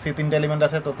 এ বি সি 3টে এলিমেন্ট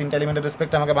আছে, তো 3টে এলিমেন্টের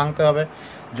রেসপেক্টে আমাকে ভাঙতে হবে।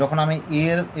 যখন আমি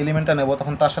এর এলিমেন্টটা নেব,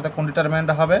 তখন তার সাথে কোন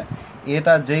ডিটারমিনেন্টটা হবে,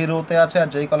 এটা যেই রোতে আছে আর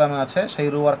যেই কলামে আছে সেই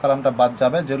রো আর কলামটা বাদ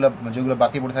যাবে, যেগুলো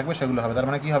বাকি পড়ে থাকবে সেগুলো হবে। তার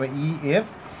মানে কী হবে, ই এফ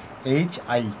এইচ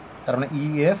আই, তার মানে ই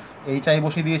এফ এইচ আই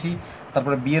বসিয়ে দিয়েছি।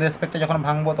 তারপরে বি এর রেসপেক্টে যখন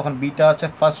ভাঙবো, তখন বিটা আছে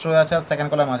ফার্স্ট রোয়ে আছে আর সেকেন্ড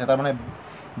কলামে আছে, তার মানে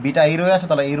বিটা এই রোয়ে আছে,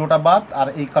 তাহলে এই রোটা বাদ আর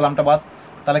এই কলামটা বাদ,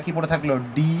 তাহলে কী পড়ে থাকলো,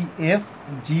 ডি এফ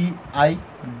জি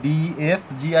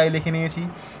আই লিখে নিয়েছি।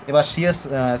 এবার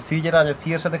সি যেটা আছে, সি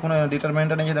এর সাথে কোনো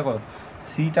ডিটারমিনেন্টটা নিয়েছি, দেখো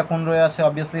সিটা কোন রয়ে আছে,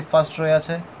 অবভিয়াসলি ফার্স্ট রয়ে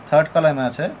আছে, থার্ড কলামে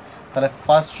আছে, তাহলে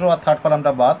ফার্স্ট রো আর থার্ড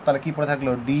কলামটা বাদ, তাহলে কী পড়ে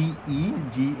থাকলো, D E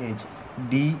G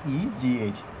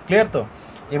H, clear তো।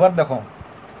 এবার দেখো,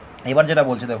 এবার যেটা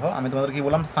বলছি দেখো, আমি তোমাদের কি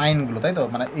বললাম সাইনগুলো, তাই তো,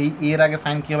 মানে এই এর আগে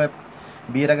সাইন কী হবে,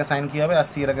 বি এর আগে সাইন কী হবে, আর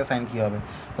সি এর আগে সাইন কী হবে।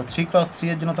 তো 3×3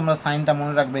 এর জন্য তোমরা সাইনটা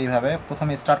মনে রাখবে এইভাবে,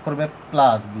 প্রথমে স্টার্ট করবে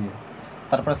প্লাস দিয়ে,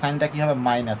 তারপরে সাইনটা কী হবে,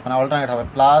 মাইনাস, মানে অল্টারনেট হবে,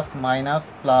 plus minus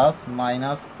plus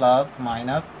minus plus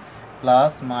minus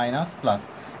plus minus plus.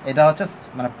 এটা হচ্ছে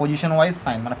মানে পজিশন ওয়াইজ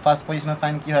সাইন, মানে ফার্স্ট পজিশনের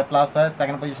সাইন কী হয়, প্লাস হয়,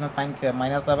 সেকেন্ড পজিশনের সাইন কী হয়,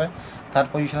 মাইনাস হবে, থার্ড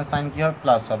পজিশনের সাইন কী হবে,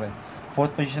 প্লাস হবে,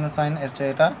 ফোর্থ পজিশনের সাইন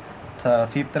এটা,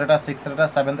 ফিফথের এটা, সিক্সথের এটা,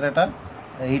 সেভেন্থের এটা,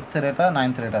 এইটথের এটা,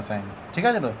 নাইনথের এটা সাইন, ঠিক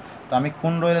আছে। তো আমি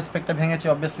কোন রোয়ের রেসপেক্টে ভেঙেছি,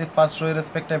 অবভিয়াসলি ফার্স্ট রোয়ের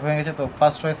রেসপেক্টে ভেঙেছি। তো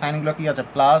ফার্স্ট রোয়ের সাইনগুলো কী আছে,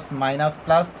 প্লাস মাইনাস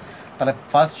প্লাস, তাহলে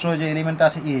ফার্স্ট রো যে এলিমেন্টটা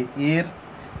আছে এর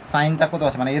সাইনটা কত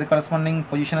আছে, মানে এর করসপন্ডিং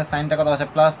পজিশনের সাইনটা কত আছে,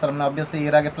 প্লাস, তার মানে অবভিয়াসলি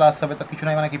এর আগে প্লাস হবে, তো কিছু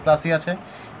নাই, মানে কি প্লাসই আছে।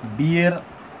 বি এর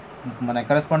মানে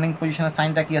করসপন্ডিং পজিশনের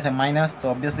সাইনটা কী আছে, মাইনাস, তো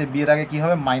অবভিয়াসলি বি এর আগে কী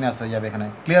হবে, মাইনাস হয়ে যাবে, এখানে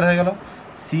ক্লিয়ার হয়ে গেল।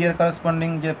 সি এর করসপন্ডিং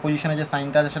যে পজিশনে যে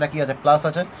সাইনটা আছে সেটা কী আছে, প্লাস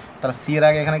আছে, তাহলে সি এর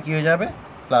আগে এখানে কী হয়ে যাবে,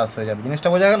 প্লাস হয়ে যাবে। জিনিসটা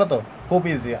বোঝা গেল তো? খুব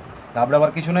ইজি,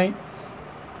 ঘাবড়াবার কিছু নেই।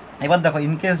 এবার দেখো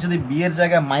ইনকেস যদি বি এর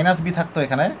জায়গায় মাইনাস বি থাকতো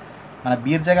এখানে, মানে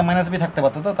বি এর জায়গায় মাইনাস বি থাকতে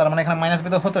পারতো, তো তার মানে এখানে মাইনাস বি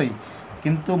তো হতোই,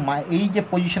 কিন্তু এই যে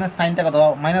পজিশনের সাইনটা কত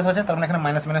মাইনাস আছে, তার মানে এখানে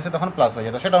মাইনাস মাইনাসে তখন প্লাস হয়ে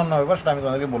যেত, সেটা অন্য ব্যাপার, সেটা আমি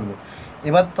তোমাদেরকে বলবো।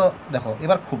 এবার তো দেখো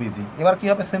এবার খুব ইজি। এবার কী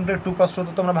হবে, সিম্পলি 2 + 2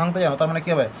 তো তোমরা ভাঙতে জানো, তার মানে কী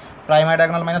হবে, primary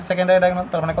diagonal minus secondary diagonal,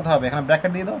 তার মানে কত হবে, এখানে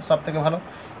ব্র্যাকেট দিয়ে দাও, সব থেকে ভালো,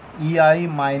 EI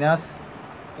মাইনাস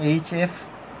HF,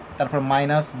 তারপর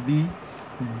মাইনাস বি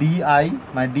DI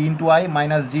মানে D into I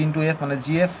minus G into F মানে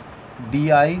GF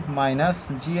DI minus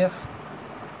GF,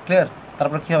 clear?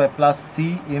 তারপর কী হবে, plus C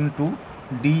into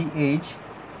DH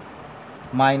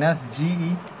minus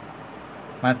GE,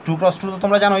 মানে 2 + 2 তো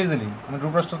তোমরা জানো ইজিলি, আমি 2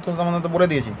 + 2 তো তোমাদের তো বলে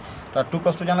দিয়েছি, তো 2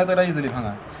 + 2 জানলে তো এটা ইজিলি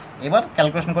ভাঙা। এবার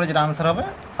ক্যালকুলেশন করে যেটা আনসার হবে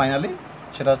ফাইনালি,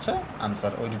 সেটা হচ্ছে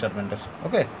আনসার ওই ডিটারমিনেন্টের।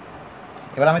 ওকে,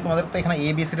 এবার আমি তোমাদের তো এখানে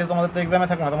ABC তোমাদের তো এক্সামে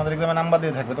থাকবে না, তোমাদের এক্সামে নাম্বার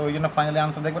দিয়ে থাকবে, তো ওই জন্য ফাইনালি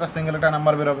আনসার দেখবে সিঙ্গেল একটা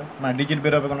নাম্বার বেরোবে, মানে ডিজিট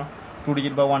বেরোবে, কোনো 2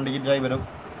 ডিজিট বা 1 ডিজিট যাই বেরোবে।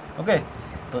 ওকে,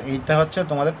 তো এইটা হচ্ছে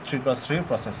তোমাদের 3 + 3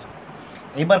 প্রসেস।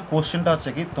 এইবার কোশ্চেনটা হচ্ছে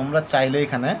কি, তোমরা চাইলে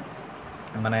এখানে,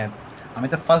 মানে আমি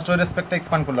তো ফার্স্ট রোয়ের রেসপেক্টে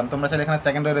এক্সপ্যান্ড করলাম, তোমরা চাইলে এখানে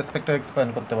সেকেন্ড রোয়ের রেসপেক্টে এক্সপ্যান্ড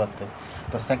করতে পারতে।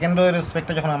 তো সেকেন্ড রোয়ের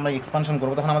রেসপেক্টে যখন আমরা এক্সপানশন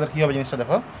করবো, তখন আমাদের কী হবে জিনিসটা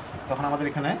দেখো, তখন আমাদের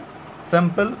এখানে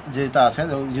সিম্পল যেটা আছে,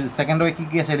 সেকেন্ড রোয়ে কী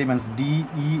কী আছে এলিমেন্টস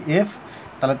DEF,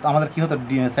 তাহলে আমাদের কী হতো,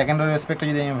 সেকেন্ড রোয়ের রেসপেক্টে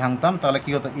যদি আমি ভাঙতাম, তাহলে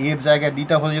কী হতো, এর জায়গায়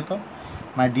ডিটা হয়ে যেত,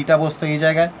 মানে ডিটা বসতো এই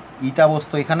জায়গায়, ইটা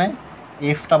বসতো এখানে,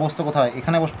 এফটা বসতো কোথায়,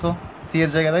 এখানে বসতো সি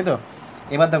এর জায়গায়, তাই তো?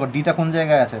 এবার দেখো ডিটা কোন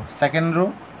জায়গায় আছে, সেকেন্ড রো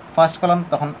ফার্স্ট কলাম,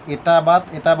 তখন এটা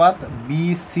বাদ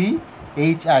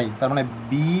BCHI, তার মানে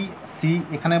BC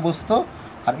এখানে বসতো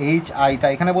আর HIটা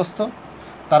এখানে বসতো।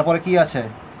 তারপরে কি আছে,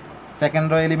 সেকেন্ড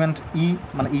রো এলিমেন্ট ই,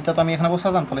 মানে ইটা তো আমি এখানে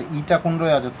বসাতাম, তাহলে ইটা কোন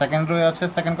রোয়ে আছে, সেকেন্ড রোয়ে আছে,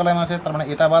 সেকেন্ড কলামে আছে, তার মানে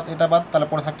এটা বাদ, তাহলে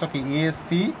পরে থাকতো কি AC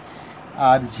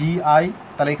আর GI,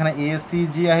 তাহলে এখানে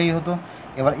ACGI হতো।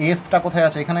 এবার এফটা কোথায়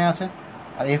আছে, এখানে আছে,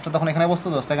 আর এফটা তখন এখানে বসতো,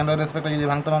 তো সেকেন্ড রোয়ের রেসপেক্টে যদি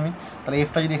ভাঙতাম আমি, তাহলে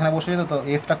এফটা যদি এখানে বসে যেত, তো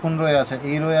এফটা কোন রোয়ে আছে,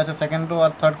 এই রোয়ে আছে, সেকেন্ড রো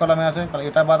আর থার্ড কলামে আছে, তাহলে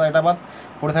এটা বাদ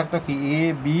পড়ে থাকতো কি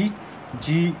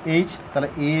ABGH, তাহলে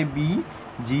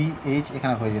ABGH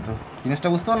এখানে হয়ে যেত। জিনিসটা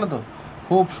বুঝতে পারলো তো?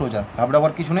 খুব সোজা,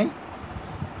 ঘাবড়াবার কিছু নেই।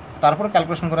 তারপর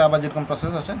ক্যালকুলেশন করে আবার যেরকম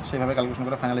প্রসেস আছে সেইভাবে ক্যালকুলেশন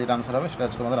করে ফাইনালি যেটা আনসার হবে সেটা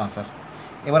হচ্ছে তোমাদের আনসার।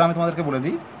 এবার আমি তোমাদেরকে বলে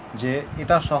দিই যে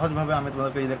এটা সহজভাবে আমি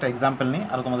তোমাদেরকে যদি একটা এক্সাম্পল নিই,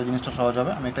 আরও তোমাদের জিনিসটা সহজ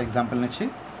হবে। আমি একটা এক্সাম্পল নিচ্ছি,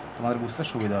 তোমাদের বুঝতে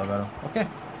সুবিধা হবে আরও। ওকে,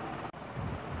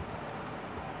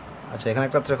 আচ্ছা, এখানে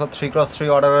একটা দেখো 3 × 3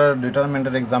 অর্ডারের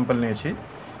ডিটারমিনেন্টের এক্সাম্পল নিয়েছি।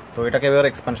 তো এটাকে এবার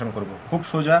এক্সপ্যানশন করবো, খুব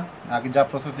সোজা, আগে যা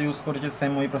প্রসেস ইউজ করেছি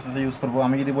সেম ওই প্রসেসে ইউজ করবো।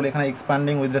 আমি যদি বলি এখানে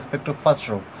expanding with respect to first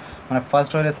row, মানে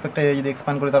ফার্স্ট রোয়ের রেসপেক্টে যদি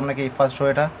এক্সপ্যান্ড করি, তার মানে কি ফার্স্ট রো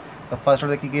এটা, তো ফার্স্ট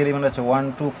রোতে কী কী এলিমেন্ট আছে, 1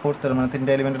 2 4, তার মানে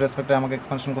 3টে এলিমেন্টের রেসপেক্টে আমাকে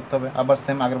এক্সপ্যানশন করতে হবে। আবার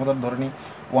সেম আগের মতো ধরে নিই,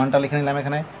 1টা লিখে নিলাম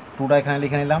এখানে, 2টা এখানে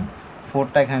লিখে নিলাম,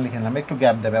 4টা এখানে লিখে নিলাম, একটু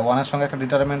গ্যাপ দেবে, 1-এর সঙ্গে একটা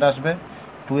ডিটারমিনেন্ট আসবে,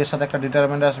 2-এর সাথে একটা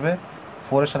ডিটারমিনেন্ট আসবে,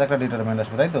 4-এর সাথে একটা ডিটারমিনেন্ট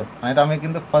আসবে, তাই তো? মানে এটা আমি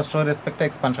কিন্তু ফার্স্ট রোয়ের রেসপেক্টে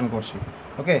এক্সপ্যানশন করছি।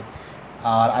 ওকে,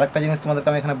 আর আরেকটা জিনিস তোমাদেরকে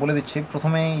আমি এখানে বলে দিচ্ছি,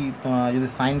 প্রথমেই যদি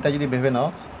সাইনটা যদি ভেবে নাও,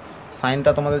 সাইনটা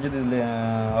তোমাদের যদি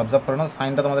অবজার্ভ করে নাও,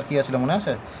 সাইনটা তোমাদের কী আছে মনে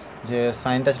আছে, যে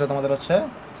সাইনটা ছিল তোমাদের হচ্ছে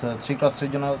 3 × 3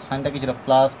 জন্য সাইনটা কী ছিল,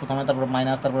 প্লাস প্রথমে, তারপর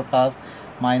মাইনাস, তারপর plus,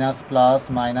 minus plus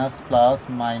minus plus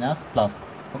minus plus.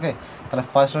 ওকে, তাহলে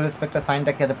ফার্স্ট রেসপেক্টে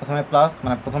সাইনটা কী আছে, প্রথমে প্লাস,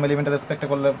 মানে প্রথম এলিমেন্টের রেসপেক্টে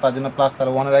করলে তার জন্য প্লাস,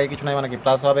 তাহলে 1-এর আগে কিছু নেই মানে কি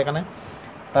প্লাস হবে এখানে।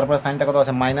 তারপরে সাইনটা কত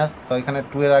আছে, মাইনাস, তো এখানে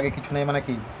 2-এর আগে কিছু নেই মানে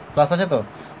কি প্লাস আছে, তো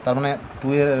তার মানে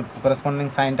 2-এর করেসপন্ডিং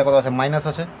সাইনটা কত আছে, মাইনাস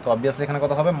আছে, তো অবভিয়াসলি এখানে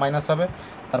কত হবে, মাইনাস হবে।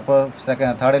 তারপর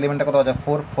থার্ড এলিমেন্টটা কত আছে,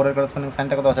 4-এর করেসপন্ডিং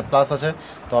সাইনটা কত আছে, প্লাস আছে,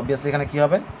 তো অবভিয়াসলি এখানে কী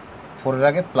হবে, 4-এর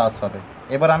আগে প্লাস হবে।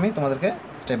 এবার আমি তোমাদেরকে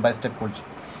স্টেপ বাই স্টেপ করছি।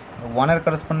 1-এর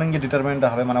করেসপন্ডিং যে ডিটারমিনেন্টটা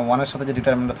হবে, মানে 1-এর সাথে যে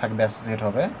ডিটারমিনেন্টটা থাকবে অ্যাসোসিয়েট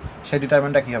হবে, সেই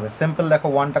ডিটারমিনেন্টটা কী হবে, সিম্পল দেখো,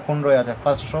 1টা কোন রয়ে আছে,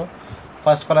 ফার্স্ট রো,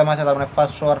 ফার্স্ট কলাম আছে, তার মানে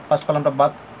ফার্স্ট রো আর ফার্স্ট কলামটা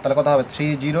বাদ, তাহলে কত হবে,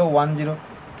 3 0 1 0,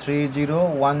 3 0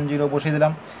 1 0 বসিয়ে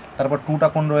দিলাম। তারপর 2টা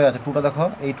কোন রয়ে আছে, 2টা দেখো,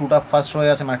 এই 2টা ফার্স্ট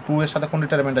রয়ে আছে, মানে 2-এর সাথে কোন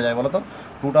ডিটারমিনেন্টে যায় বলো তো,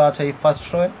 2টা আছে এই ফার্স্ট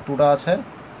রোয়ে, 2টা আছে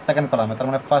সেকেন্ড কলামে, তার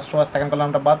মানে ফার্স্ট রো আর সেকেন্ড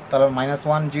কলামটা বাদ, তাহলে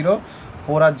 -1 0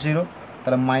 4 আর 0,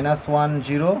 তাহলে -1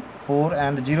 0 4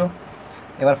 and 0।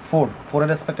 এবার 4-এর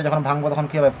রেসপেক্টে যখন ভাঙবো তখন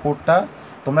কী হবে, 4টা,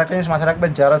 তোমরা একটা জিনিস মাথায় রাখবে,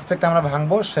 যার রেসপেক্টে আমরা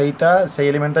ভাঙবো সেই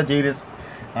এলিমেন্টটা যেই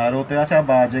রোতে আছে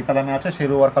বা যে কলামে আছে, সেই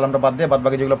রো আর কলামটা বাদ দিয়ে বাদ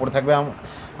বাকি যেগুলো পড়ে থাকবে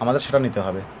আমাদের সেটা নিতে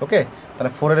হবে। ওকে,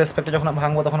 তাহলে 4-এর রেসপেক্টে যখন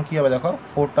ভাঙবো তখন কী হবে, দেখো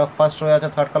 4টা ফার্স্ট রোয়ে আছে,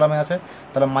 থার্ড কলামে আছে,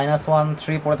 তাহলে -1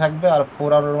 3 পড়ে থাকবে, আর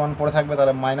 4 আর 1 পড়ে থাকবে,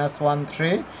 তাহলে -1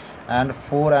 3 and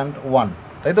 4 and 1,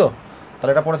 তাই তো?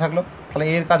 তাহলে এটা পড়ে থাকলো, তাহলে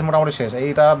এর কাজ মোটামুটি শেষ,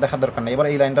 এইটা দেখার দরকার নেই। এবার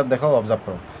এই লাইনটা দেখো, অবজার্ভ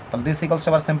করো, তাহলে দিস ইকুয়ালস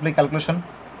আবার সিম্পলি ক্যালকুলেশন,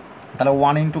 তাহলে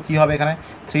 1 ইন্টু কী হবে এখানে,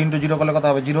 3 × 0 করলে কত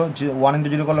হবে, 0, 1 ×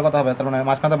 0 করলে কত হবে, তার মানে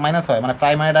মাঝখানে মাইনাস হয়, মানে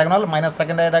primary diagonal minus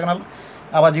secondary diagonal,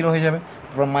 আবার 0 হয়ে যাবে।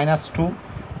 তারপর -2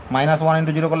 -1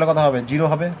 ইন্টু জিরো করলে কত হবে, জিরো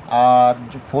হবে। আর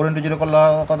 4 ইন্টু জিরো করলে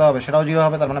কত হবে, সেটাও জিরো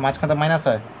হবে। তার মানে মাঝখানে মাইনাস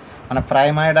হয়, মানে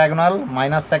primary diagonal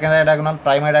minus secondary diagonal,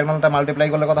 primary ডায়াগোনালটা multiply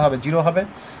করলে কত হবে, জিরো হবে।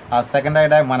 আর সেকেন্ডারি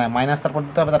মানে মাইনাস তারপর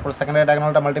দিতে হবে, তারপর সেকেন্ডারি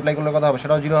ডায়াগোনালটা মাল্টিপ্লাই করলে কত হবে,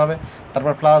 সেটাও জিরো হবে।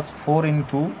 তারপর প্লাস 4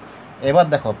 ইন্টু, এবার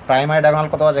দেখো প্রাইমারি ডায়াগোনাল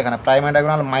কত আছে এখানে, প্রাইমারি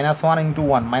ডায়াগোনাল -1 ইন্টু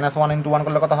 1, -1 ইন্টু 1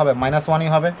 করলে কত হবে, -1ই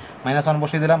হবে। -1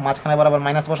 বসিয়ে দিলাম, মাঝখানে এবার আবার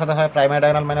মাইনাস বসাতে হয়, primary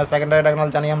diagonal minus secondary diagonal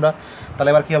জানি আমরা। তাহলে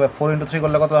এবার কী হবে, 4 ইন্টু 3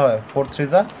 করলে কত হবে, 4 3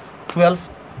 যা 12,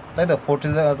 তাই তো 4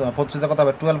 3 যা কত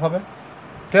হবে, 12 হবে।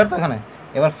 ক্লিয়ার তো এখানে?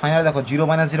 এবার ফাইনালি দেখো 0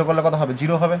 - 0 করলে কত হবে,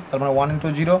 0 হবে। তার মানে 1 ইন্টু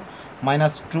 0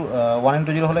 -2, 1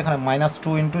 ইন্টু 0 হলে এখানে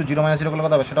 -2 ইন্টু 0 - 0 করলে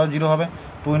কত হবে, সেটাও 0 হবে।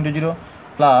 2 ইন্টু 0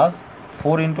 প্লাস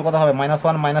 4 ইন্টু কত হবে,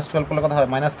 -1 -12 করলে কত হবে,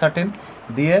 -13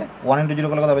 দিয়ে 1 ইন্টু 0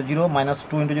 করলে কত হবে, 0,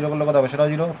 -2 ইন্টু 0 করলে কত হবে, সেটাও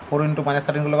 0, 4 ইন্টু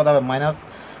 -13 করলে কত হবে,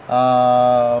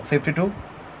 -52,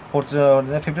 4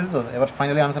 52 তো। এবার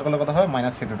ফাইনালি আনসার করলে কত হবে,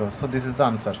 -52। So this is the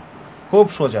answer. খুব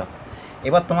সোজা।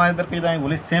 এবার তোমাদেরকে যদি আমি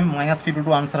বলি সেম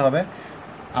 -52 আনসার হবে।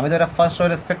 আমি তো এটা ফার্স্ট রো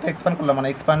রেসপেক্টে এক্সপ্যান্ড করলাম, মানে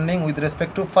expanding with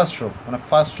respect to first row, মানে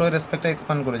ফার্স্ট রো রেসপেক্টে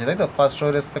এক্সপ্যান্ড করেছি, তাই তো ফার্স্ট রো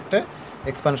রেসপেক্টে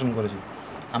এক্সপ্যানশন করেছি।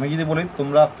 আমি যদি বলি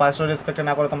তোমরা ফার্স্ট রো রেসপেক্টে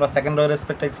না করে তোমরা সেকেন্ড রো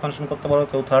রেসপেক্টে এক্সপ্যানশন করতে পারো,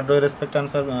 কেউ থার্ড রো রেসপেক্টে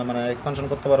আনসার মানে এক্সপ্যানশন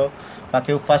করতে পারো, বা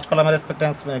কেউ ফার্স্ট কলামের রেসপেক্টে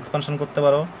এক্সপ্যানশন করতে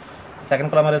পারো, সেকেন্ড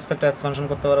কলামের রেসপেক্টে এক্সপ্যানশন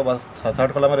করতে পারো, বা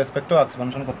থার্ড কলামের রেসপেক্টেও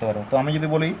এক্সপ্যানশন করতে পারো। তো আমি যদি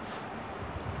বলি,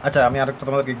 আচ্ছা আমি আরেকটা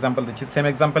তোমাদেরকে এক্সাম্পল দিচ্ছি, সেম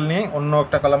এক্সাম্পল নিয়ে অন্য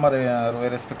একটা কলাম আর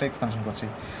রোয়ের রেসপেক্টে এক্সপানশন করছি।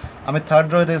 আমি থার্ড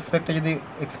রোয়ের রেসপেক্টে যদি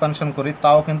এক্সপানশন করি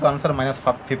তাও কিন্তু আনসার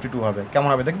 -52 হবে। কেমন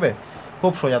হবে দেখবে?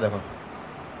 খুব সোজা। দেখো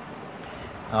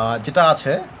যেটা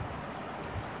আছে,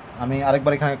 আমি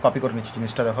আরেকবার এখানে কপি করে নিচ্ছি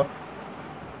জিনিসটা। দেখো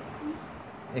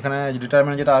এখানে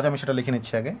ডিটারমিনেন্ট যেটা আছে আমি সেটা লিখে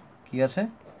নিচ্ছি আগে। কি আছে,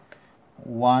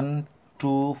 1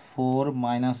 2 4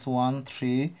 -1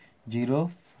 3 0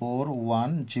 4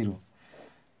 1 0।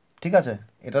 ঠিক আছে,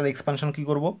 এটার এক্সপানশন কী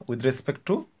করবো, উইথ রেসপেক্ট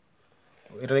টু,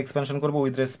 এটার এক্সপানশন করবো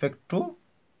উইথ রেসপেক্ট টু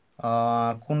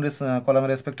কোন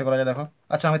কলামের রেসপেক্টে করা যায় দেখো।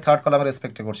 আচ্ছা আমি থার্ড কলামের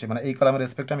রেসপেক্টে করছি, মানে এই কলামের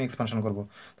রেসপেক্টে আমি এক্সপানশন করবো।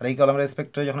 তাহলে এই কলামের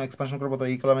রেসপেক্টে যখন এক্সপানশন করবো তো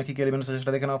এই কলামে কী কী এলিমেন্টস আছে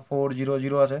সেটা দেখে নাও। 4 0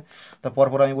 0 আছে,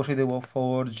 তারপর আমি বসিয়ে দেবো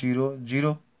 4 0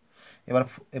 0। এবার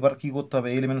এবার কী করতে হবে,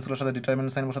 এই এলিমেন্টসগুলোর সাথে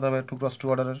ডিটারমিনেন্ট সাইন বসাতে হবে, 2 × 2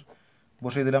 অর্ডারের,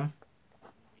 বসিয়ে দিলাম।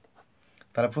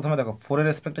 তাহলে প্রথমে দেখো 4-এর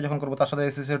রেসপেক্টে যখন করবো তার সাথে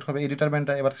অ্যাসোসিয়েট হবে এই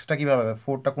ডিটারমিনেন্টটা। এবার সেটা কীভাবে হবে,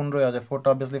 4টা কোন রয়ে আছে, 4টা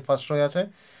অবভিয়াসলি ফার্স্ট রয়ে আছে,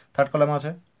 থার্ড কলামে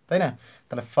আছে, তাই না?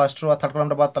 তাহলে ফার্স্ট রো আর থার্ড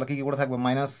কলামটা বাদ, তাহলে কী কী করে থাকবে,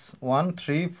 -1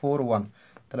 3 4 1।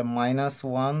 তাহলে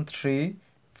 -1 3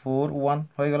 4 1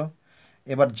 হয়ে গেল।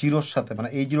 এবার জিরোর সাথে, মানে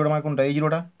এই জিরোটা মানে কোনটা, এই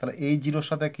জিরোটা, তাহলে এই জিরোর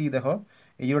সাথে কি দেখো,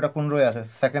 এই জিরোটা কোন রয়ে আছে,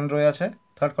 সেকেন্ড রয়ে আছে,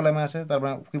 থার্ড কলামে আছে,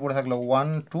 তারপরে কী পড়ে থাকলো 1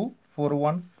 2 4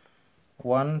 1,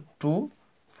 1 2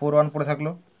 4 1 পড়ে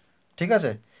থাকলো। ঠিক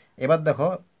আছে, এবার দেখো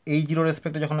এই জিরো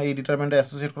রেসপেক্টে যখন এই ডিটারমিনেন্টটা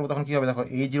অ্যাসোসিয়েট করবো তখন কী হবে, দেখো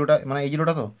এই জিরোটা মানে এই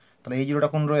জিরোটা তো, তাহলে এই জিরোটা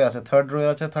কোন রয়ে আছে, থার্ড রয়ে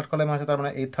আছে, থার্ড কলামে আছে, তার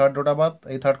মানে এই থার্ড রোটা বাদ,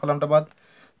 এই থার্ড কলামটা বাদ।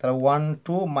 তাহলে 1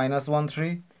 2 -1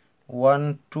 3 1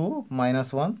 2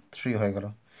 -1 3 হয়ে গেল।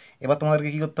 এবার তোমাদেরকে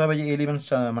কী করতে হবে, যে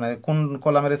এলিমেন্টসটা মানে কোন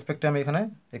কলামের রেসপেক্টে আমি এখানে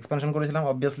এক্সপানশন করেছিলাম,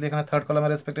 অবভিয়াসলি এখানে থার্ড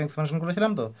কলামের রেসপেক্টে এক্সপানশন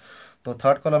করেছিলাম। তো তো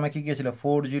থার্ড কলামে কী কী ছিল,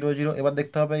 4 0 0। এবার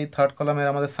দেখতে হবে এই থার্ড কলামের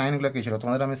আমাদের সাইনগুলো কী ছিল,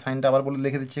 তোমাদের আমি সাইনটা আবার বলে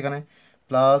লিখে দিচ্ছি এখানে,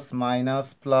 plus minus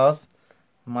plus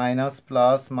minus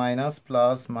plus minus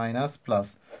plus minus plus.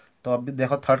 তো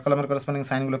দেখো থার্ড কলামের করেসপন্ডিং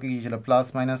সাইনগুলো কী কী ছিল, প্লাস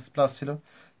মাইনাস প্লাস ছিল।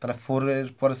 তাহলে 4-এর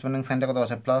করেসপন্ডিং সাইনটা কত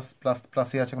আছে, প্লাস প্লাস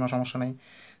প্লাসই আছে, কোনো সমস্যা নেই।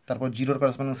 তারপর জিরোর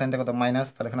করেসপন্ডিং সাইনটা কত, মাইনাস,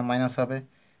 তাহলে এখানে মাইনাস হবে।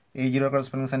 এই জিরোর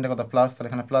করেসপন্ডিং সাইনটা কত, প্লাস, তাহলে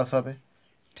এখানে প্লাস হবে।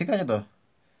 ঠিক আছে তো?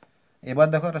 এবার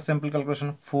দেখো একটা সিম্পল ক্যালকুলেশন,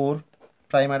 4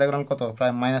 প্রাইমারি ডায়াগোনাল কত,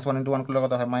 প্রায় -1 ইন্টু 1 করলে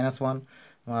কত হয়, -1,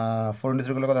 4 ইন্টু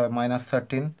 3 করলে কত হয়,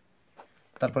 -13।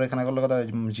 তারপর এখানে করলে কত হয়,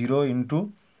 0 ইন্টু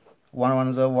 1 1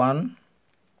 যা 1,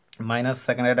 মাইনাস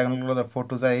সেকেন্ডারি ডায়াগোনাল করলে 4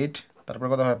 2 যা 8, তারপর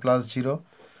কত হয় +0।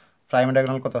 প্রাইমারি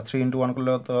ডায়াগোনাল কত, 3 ইন্টু 1 করলে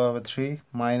কত হবে 3,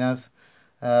 মাইনাস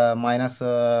মাইনাস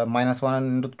 -1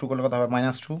 ইন্টু 2 করলে কত হবে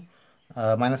 -2,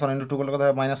 -1 ইন্টু 2 করলে কত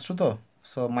হবে -2। তো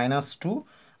সো -2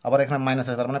 আবার এখানে মাইনাস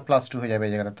আছে, তার মানে +2 হয়ে যাবে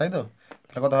এই জায়গাটা, তাই তো?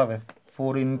 তাহলে কত হবে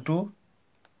 4 ইন্টু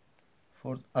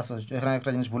 4, আচ্ছা এখানে একটা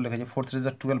জিনিস ভুল লিখেছি, 4 3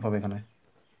 যা 12 হবে এখানে।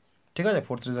 ঠিক আছে,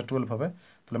 4 3 যা 12 হবে।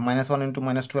 তাহলে -1 ইন্টু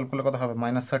 -12 করলে কত হবে,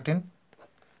 -13।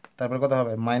 তারপরে কত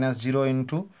হবে, -0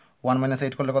 ইন্টু 1 -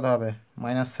 8 করলে কত হবে,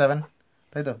 -7,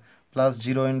 তাই তো?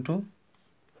 +0 ইন্টু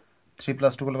 3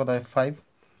 + 2 করলে কত হয় 5।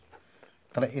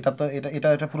 তাহলে এটা তো এটা এটা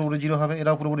এটা পুরোপুরি জিরো হবে,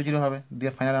 এটাও পুরোপুরি জিরো হবে,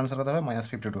 দিয়ে ফাইনাল আনসার কত হবে,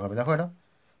 -52 হবে। দেখো এটা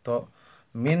তো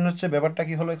মেন হচ্ছে ব্যাপারটা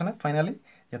কি হলো এখানে ফাইনালি,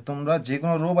 যে তোমরা যে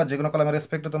কোনো রো বা যে কোনো কলামের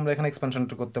রেসপেক্টে তোমরা এখানে এক্সপেনশন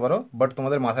করতে পারো, বাট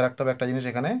তোমাদের মাথায় রাখতে হবে একটা জিনিস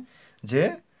এখানে, যে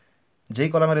যেই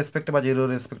কলামের রেসপেক্টে বা যে রোর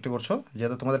রেসপেক্টে করছো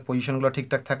যাতে তোমাদের পজিশনগুলো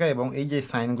ঠিকঠাক থাকে এবং এই যে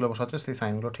সাইনগুলো বসাচ্ছ সেই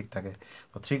সাইনগুলো ঠিক থাকে।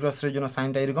 তো 3x3 জন্য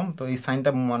সাইনটা এরকম। তো এই সাইনটা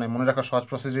মানে মনে রাখার সহজ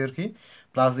প্রসিডিওর কি,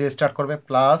 প্লাস দিয়ে স্টার্ট করবে,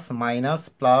 plus minus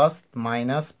plus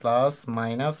minus plus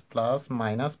minus plus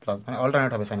minus plus, মানে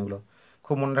অল্টারনেট হবে সাইনগুলো।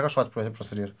 খুব মনে রাখার সহজ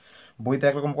প্রসিডিওর, বইতে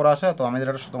একরকম করা আসে, তো আমি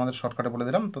যেটা তোমাদের শর্টকাটে বলে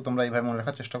দিলাম, তো তোমরা এইভাবে মনে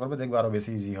রাখার চেষ্টা করবে, দেখবে আরও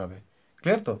বেশি ইজি হবে।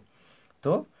 ক্লিয়ার তো?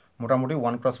 তো মোটামুটি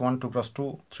 1x1 2x2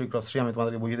 3x3 আমি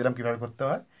তোমাদেরকে বুঝিয়ে দিলাম কীভাবে করতে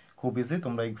হয়, খুব ইজি।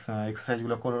 তোমরা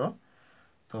এক্সারসাইজগুলো করো।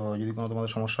 তো যদি কোনো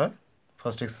তোমাদের সমস্যা হয়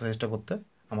ফার্স্ট এক্সারসাইজটা করতে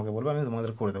আমাকে বলবে, আমি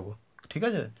তোমাদের করে দেবো। ঠিক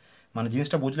আছে? মানে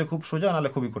জিনিসটা বুঝলে খুব সোজা, নাহলে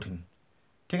খুবই কঠিন।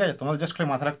 ঠিক আছে? তোমাদের জাস্ট খালি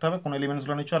মাথায় রাখতে হবে কোন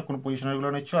এলিমেন্টসগুলো নিচ্ছ, আর কোন পজিশনেরগুলো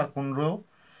নিচ্ছ, আর কোন রো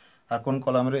আর কোন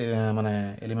কলামের মানে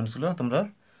এলিমেন্টসগুলো তোমরা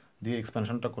দিয়ে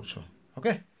এক্সপ্যানশনটা করছো।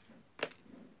 ওকে?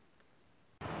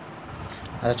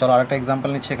 আচ্ছা চলো আরেকটা এক্সাম্পল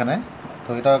নিচ্ছি এখানে। তো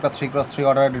এটা একটা 3x3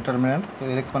 অর্ডারের ডিটারমিনেন্ট। তো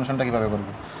এর এক্সপেনশনটা কীভাবে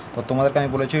করবো? তো তোমাদেরকে আমি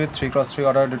বলেছি 3x3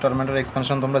 অর্ডারের ডিটারমিনেন্টের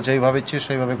এক্সপেনশন তোমরা যেইভাবে ইচ্ছে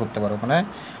সেইভাবে করতে পারো। মানে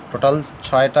টোটাল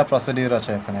 6টা প্রসিডিওর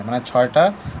আছে এখানে, মানে 6টা,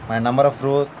 মানে নাম্বার অফ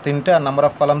রো 3টে আর নাম্বার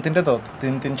অফ কলাম 3টে, তো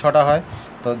 3 3 6টা হয়।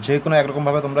 তো যে কোনো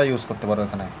একরকমভাবে তোমরা ইউজ করতে পারো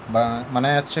এখানে, বা মানে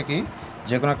হচ্ছে কি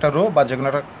যে কোনো একটা রো বা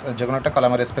যে কোনো একটা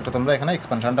কলামের রেসপেক্টে তোমরা এখানে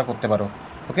এক্সপেনশনটা করতে পারো।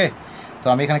 ওকে? তো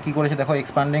আমি এখানে কী করেছি দেখো,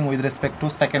 expanding with respect to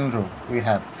second rho we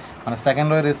have, মানে সেকেন্ড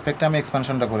রোয়ের রেসপেক্টে আমি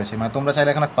এক্সপেনশনটা করেছি। মানে তোমরা চাইলে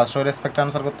এখানে ফার্স্ট রোয়ের রেসপেক্টে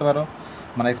আনসার করতে পারো,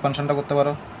 মানে এক্সপেনশনটা করতে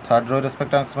পারো, থার্ড রোয়ের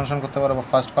রেসপেক্টে এক্সপেনশন করতে পারো, বা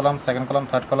first column second column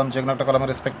third column যে কোনো একটা কলামের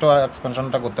রেসপেক্টেও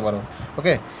এক্সপেনশনটা করতে পারো।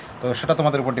 ওকে? তো সেটা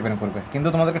তোমাদের উপর ডিপেন্ড করবে, কিন্তু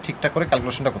তোমাদেরকে ঠিকঠাক করে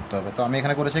ক্যালকুলেশনটা করতে হবে। তো আমি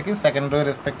এখানে করেছি কি সেকেন্ড রোয়ের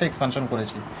রেসপেক্টে এক্সপেনশন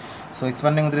করেছি। So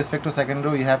expanding with respect to second rho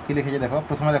we have কী লিখেছি দেখো,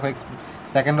 প্রথমে দেখো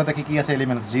সেকেন্ড রোতে কী আছে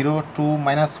এলিমেন্টস 0 2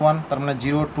 -1, তার মানে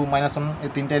 0 2 -1 এই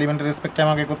তিনটে এলিমেন্টের রেসপেক্টে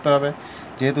আমাকে করতে হবে,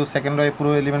 যেহেতু সেকেন্ড রোয়ে পুরো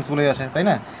এলিমেন্টসগুলোই আছে, তাই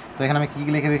না? তো এখানে আমি কী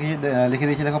লিখে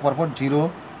দিয়েছি দেখো পরপর 0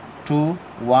 2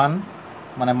 1,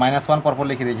 মানে -1 পরপর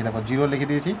লিখে দিয়েছি দেখো, 0 লিখে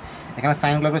দিয়েছি। এখানে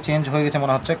সাইনগুলো একটু চেঞ্জ হয়ে গেছে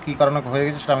মনে হচ্ছে, কী কারণে হয়ে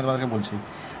গেছে সেটা আমি তোমাদেরকে বলছি।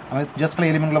 আমি জাস্ট খালি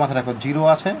এলিমেন্টগুলো মাথায় রাখো, 0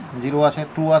 আছে 0 আছে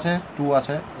 2 আছে 2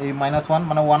 আছে, এই -1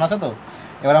 মানে 1 আছে। তো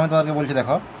এবার আমি তোমাদেরকে বলছি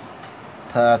দেখো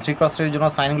 3x3 এর জন্য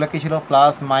সাইনগুলো কী ছিল,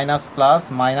 plus minus plus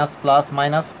minus plus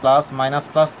minus plus minus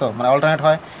plus, তো মানে অল্টারনেট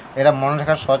হয়। এরা মনে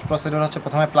রাখার সহজ প্রসিডিওর হচ্ছে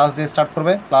প্রথমে প্লাস দিয়ে স্টার্ট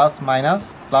করবে, প্লাস মাইনাস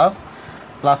প্লাস,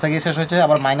 প্লাসে গিয়ে শেষ হয়েছে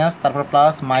আবার মাইনাস, তারপর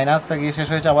প্লাস মাইনাসে গিয়ে শেষ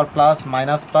হয়েছে আবার প্লাস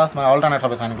মাইনাস প্লাস, মানে অল্টারনেট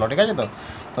হবে সাইনগুলো। ঠিক আছে? তো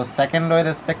তো সেকেন্ড রোয়ের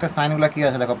রেসপেক্টে সাইনগুলো কী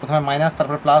আছে দেখো, প্রথমে মাইনাস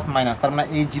তারপর প্লাস মাইনাস, তার মানে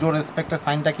এই 0 রেসপেক্টে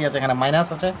সাইনটা কী আছে এখানে মাইনাস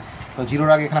আছে, তো 0-র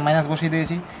আগে এখানে মাইনাস বসিয়ে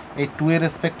দিয়েছি। এই 2 এর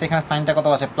রেসপেক্টে এখানে সাইনটা কত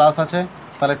আছে, প্লাস আছে,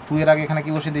 তাহলে 2 এর আগে এখানে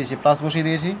কী বসিয়ে দিয়েছি, প্লাস বসিয়ে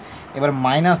দিয়েছি। এবার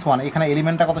 -1, এখানে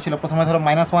এলিমেন্টটা কত ছিল, প্রথমে ধরো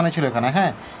 -1 ছিল এখানে,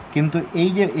 হ্যাঁ, কিন্তু এই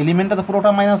যে এলিমেন্টটা তো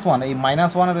পুরোটা -1, এই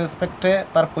 -1-এর রেসপেক্টে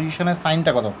তার পজিশনের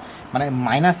সাইনটা কত, মানে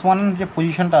 -1 যে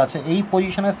পজিশনটা আছে এই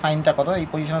পজিশনের সাইনটা কত, এই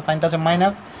পজিশনের সাইনটা আছে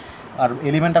মাইনাস, আর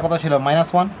এলিমেন্টটা কত ছিল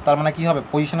 -1, তার মানে কী হবে,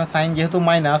 পজিশনের সাইন যেহেতু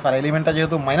মাইনাস আর এলিমেন্টটা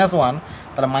যেহেতু -1,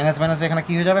 তাহলে মাইনাস মাইনাস এখানে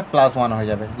কী হয়ে যাবে, +1 হয়ে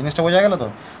যাবে। জিনিসটা বোঝা গেল তো?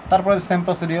 তারপরে সেম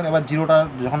প্রসিডিওর, এবার 0টা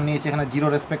যখন নিয়েছি এখানে 0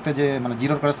 রেসপেক্টে যে মানে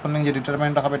 0 করেসপন্ডিং যে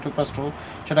ডিটারমিনেন্টটা হবে 2+2,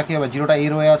 সেটা কী হবে, 0টা এই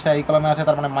রোয়ে আছে এই কলামে আছে,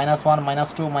 তার মানে -1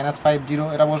 -2 -5 0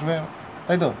 এটা বসবে,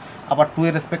 তাই তো? আবার 2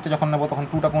 এর রেসপেক্টে যখন নেবো তখন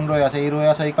 2টা কোন রোয়ে আছে, এই রোয়ে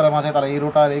আছে এই কলাম আছে, তাহলে এই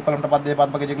রোটা আর এই কলামটা বাদ দিয়ে বাদ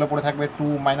বাকি যেগুলো পড়ে থাকবে 2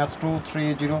 -2 3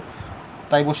 0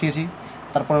 তাই বসিয়েছি।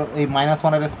 তারপর এই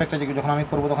 -1-এর রেসপেক্টে যখন আমি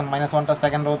করবো তখন -1টা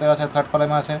সেকেন্ড রোতে আছে থার্ড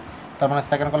কলামে আছে, তার মানে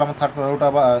সেকেন্ড কলাম থার্ড রোটা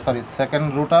বা সেকেন্ড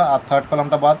রোটা আর থার্ড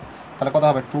কলামটা বাদ, তাহলে কত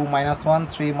হবে 2 -1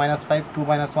 3 -5 2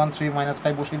 -1 3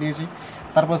 -5 বসিয়ে দিয়েছি।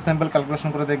 তারপর সিম্পল ক্যালকুলেশন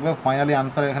করে দেখবে ফাইনালি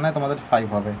আনসার এখানে তোমাদের 5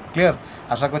 হবে। ক্লিয়ার?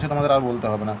 আশা করছি তোমাদের আর বলতে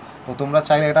হবে না। তো তোমরা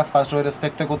চাইলে এটা ফার্স্ট রো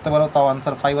রেসপেক্টে করতে পারো, তাও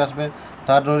আনসার 5 আসবে,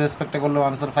 থার্ড রো রেসপেক্টে করলেও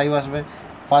আনসার 5 আসবে,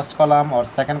 ফার্স্ট কলাম আর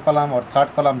সেকেন্ড কলাম আর থার্ড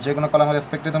কলাম যে কোনো কলামের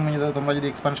রেসপেক্টে তোমরা যদি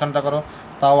এক্সপেনশনটা করো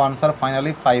তাও আনসার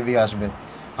ফাইনালি 5ই আসবে,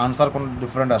 আনসার কোনো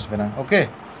ডিফারেন্ট আসবে না। ওকে?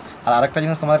 আর আরেকটা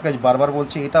জিনিস তোমাদেরকে বারবার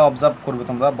বলছি, এটা অবজার্ভ করবে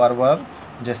তোমরা বারবার,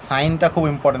 যে সাইনটা খুব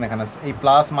ইম্পর্টেন্ট এখানে, এই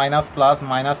plus minus plus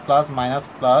minus plus minus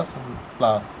plus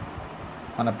plus,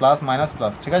 মানে প্লাস মাইনাস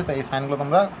প্লাস। ঠিক আছে? তো এই সাইনগুলো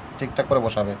তোমরা ঠিকঠাক করে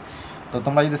বসাবে। তো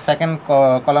তোমরা যদি সেকেন্ড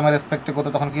কলামের রেসপেক্টে করতো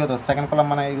তখন কী হতো, সেকেন্ড কলাম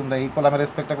মানে এই কলামের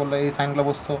রেসপেক্টে করলে এই সাইনগুলো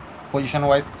বসতো পজিশন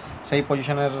ওয়াইজ, সেই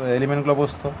পজিশনের এলিমেন্টগুলো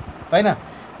বসতো, তাই না?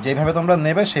 যেইভাবে তোমরা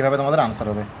নেবে সেইভাবে তোমাদের আনসার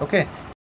হবে। ওকে?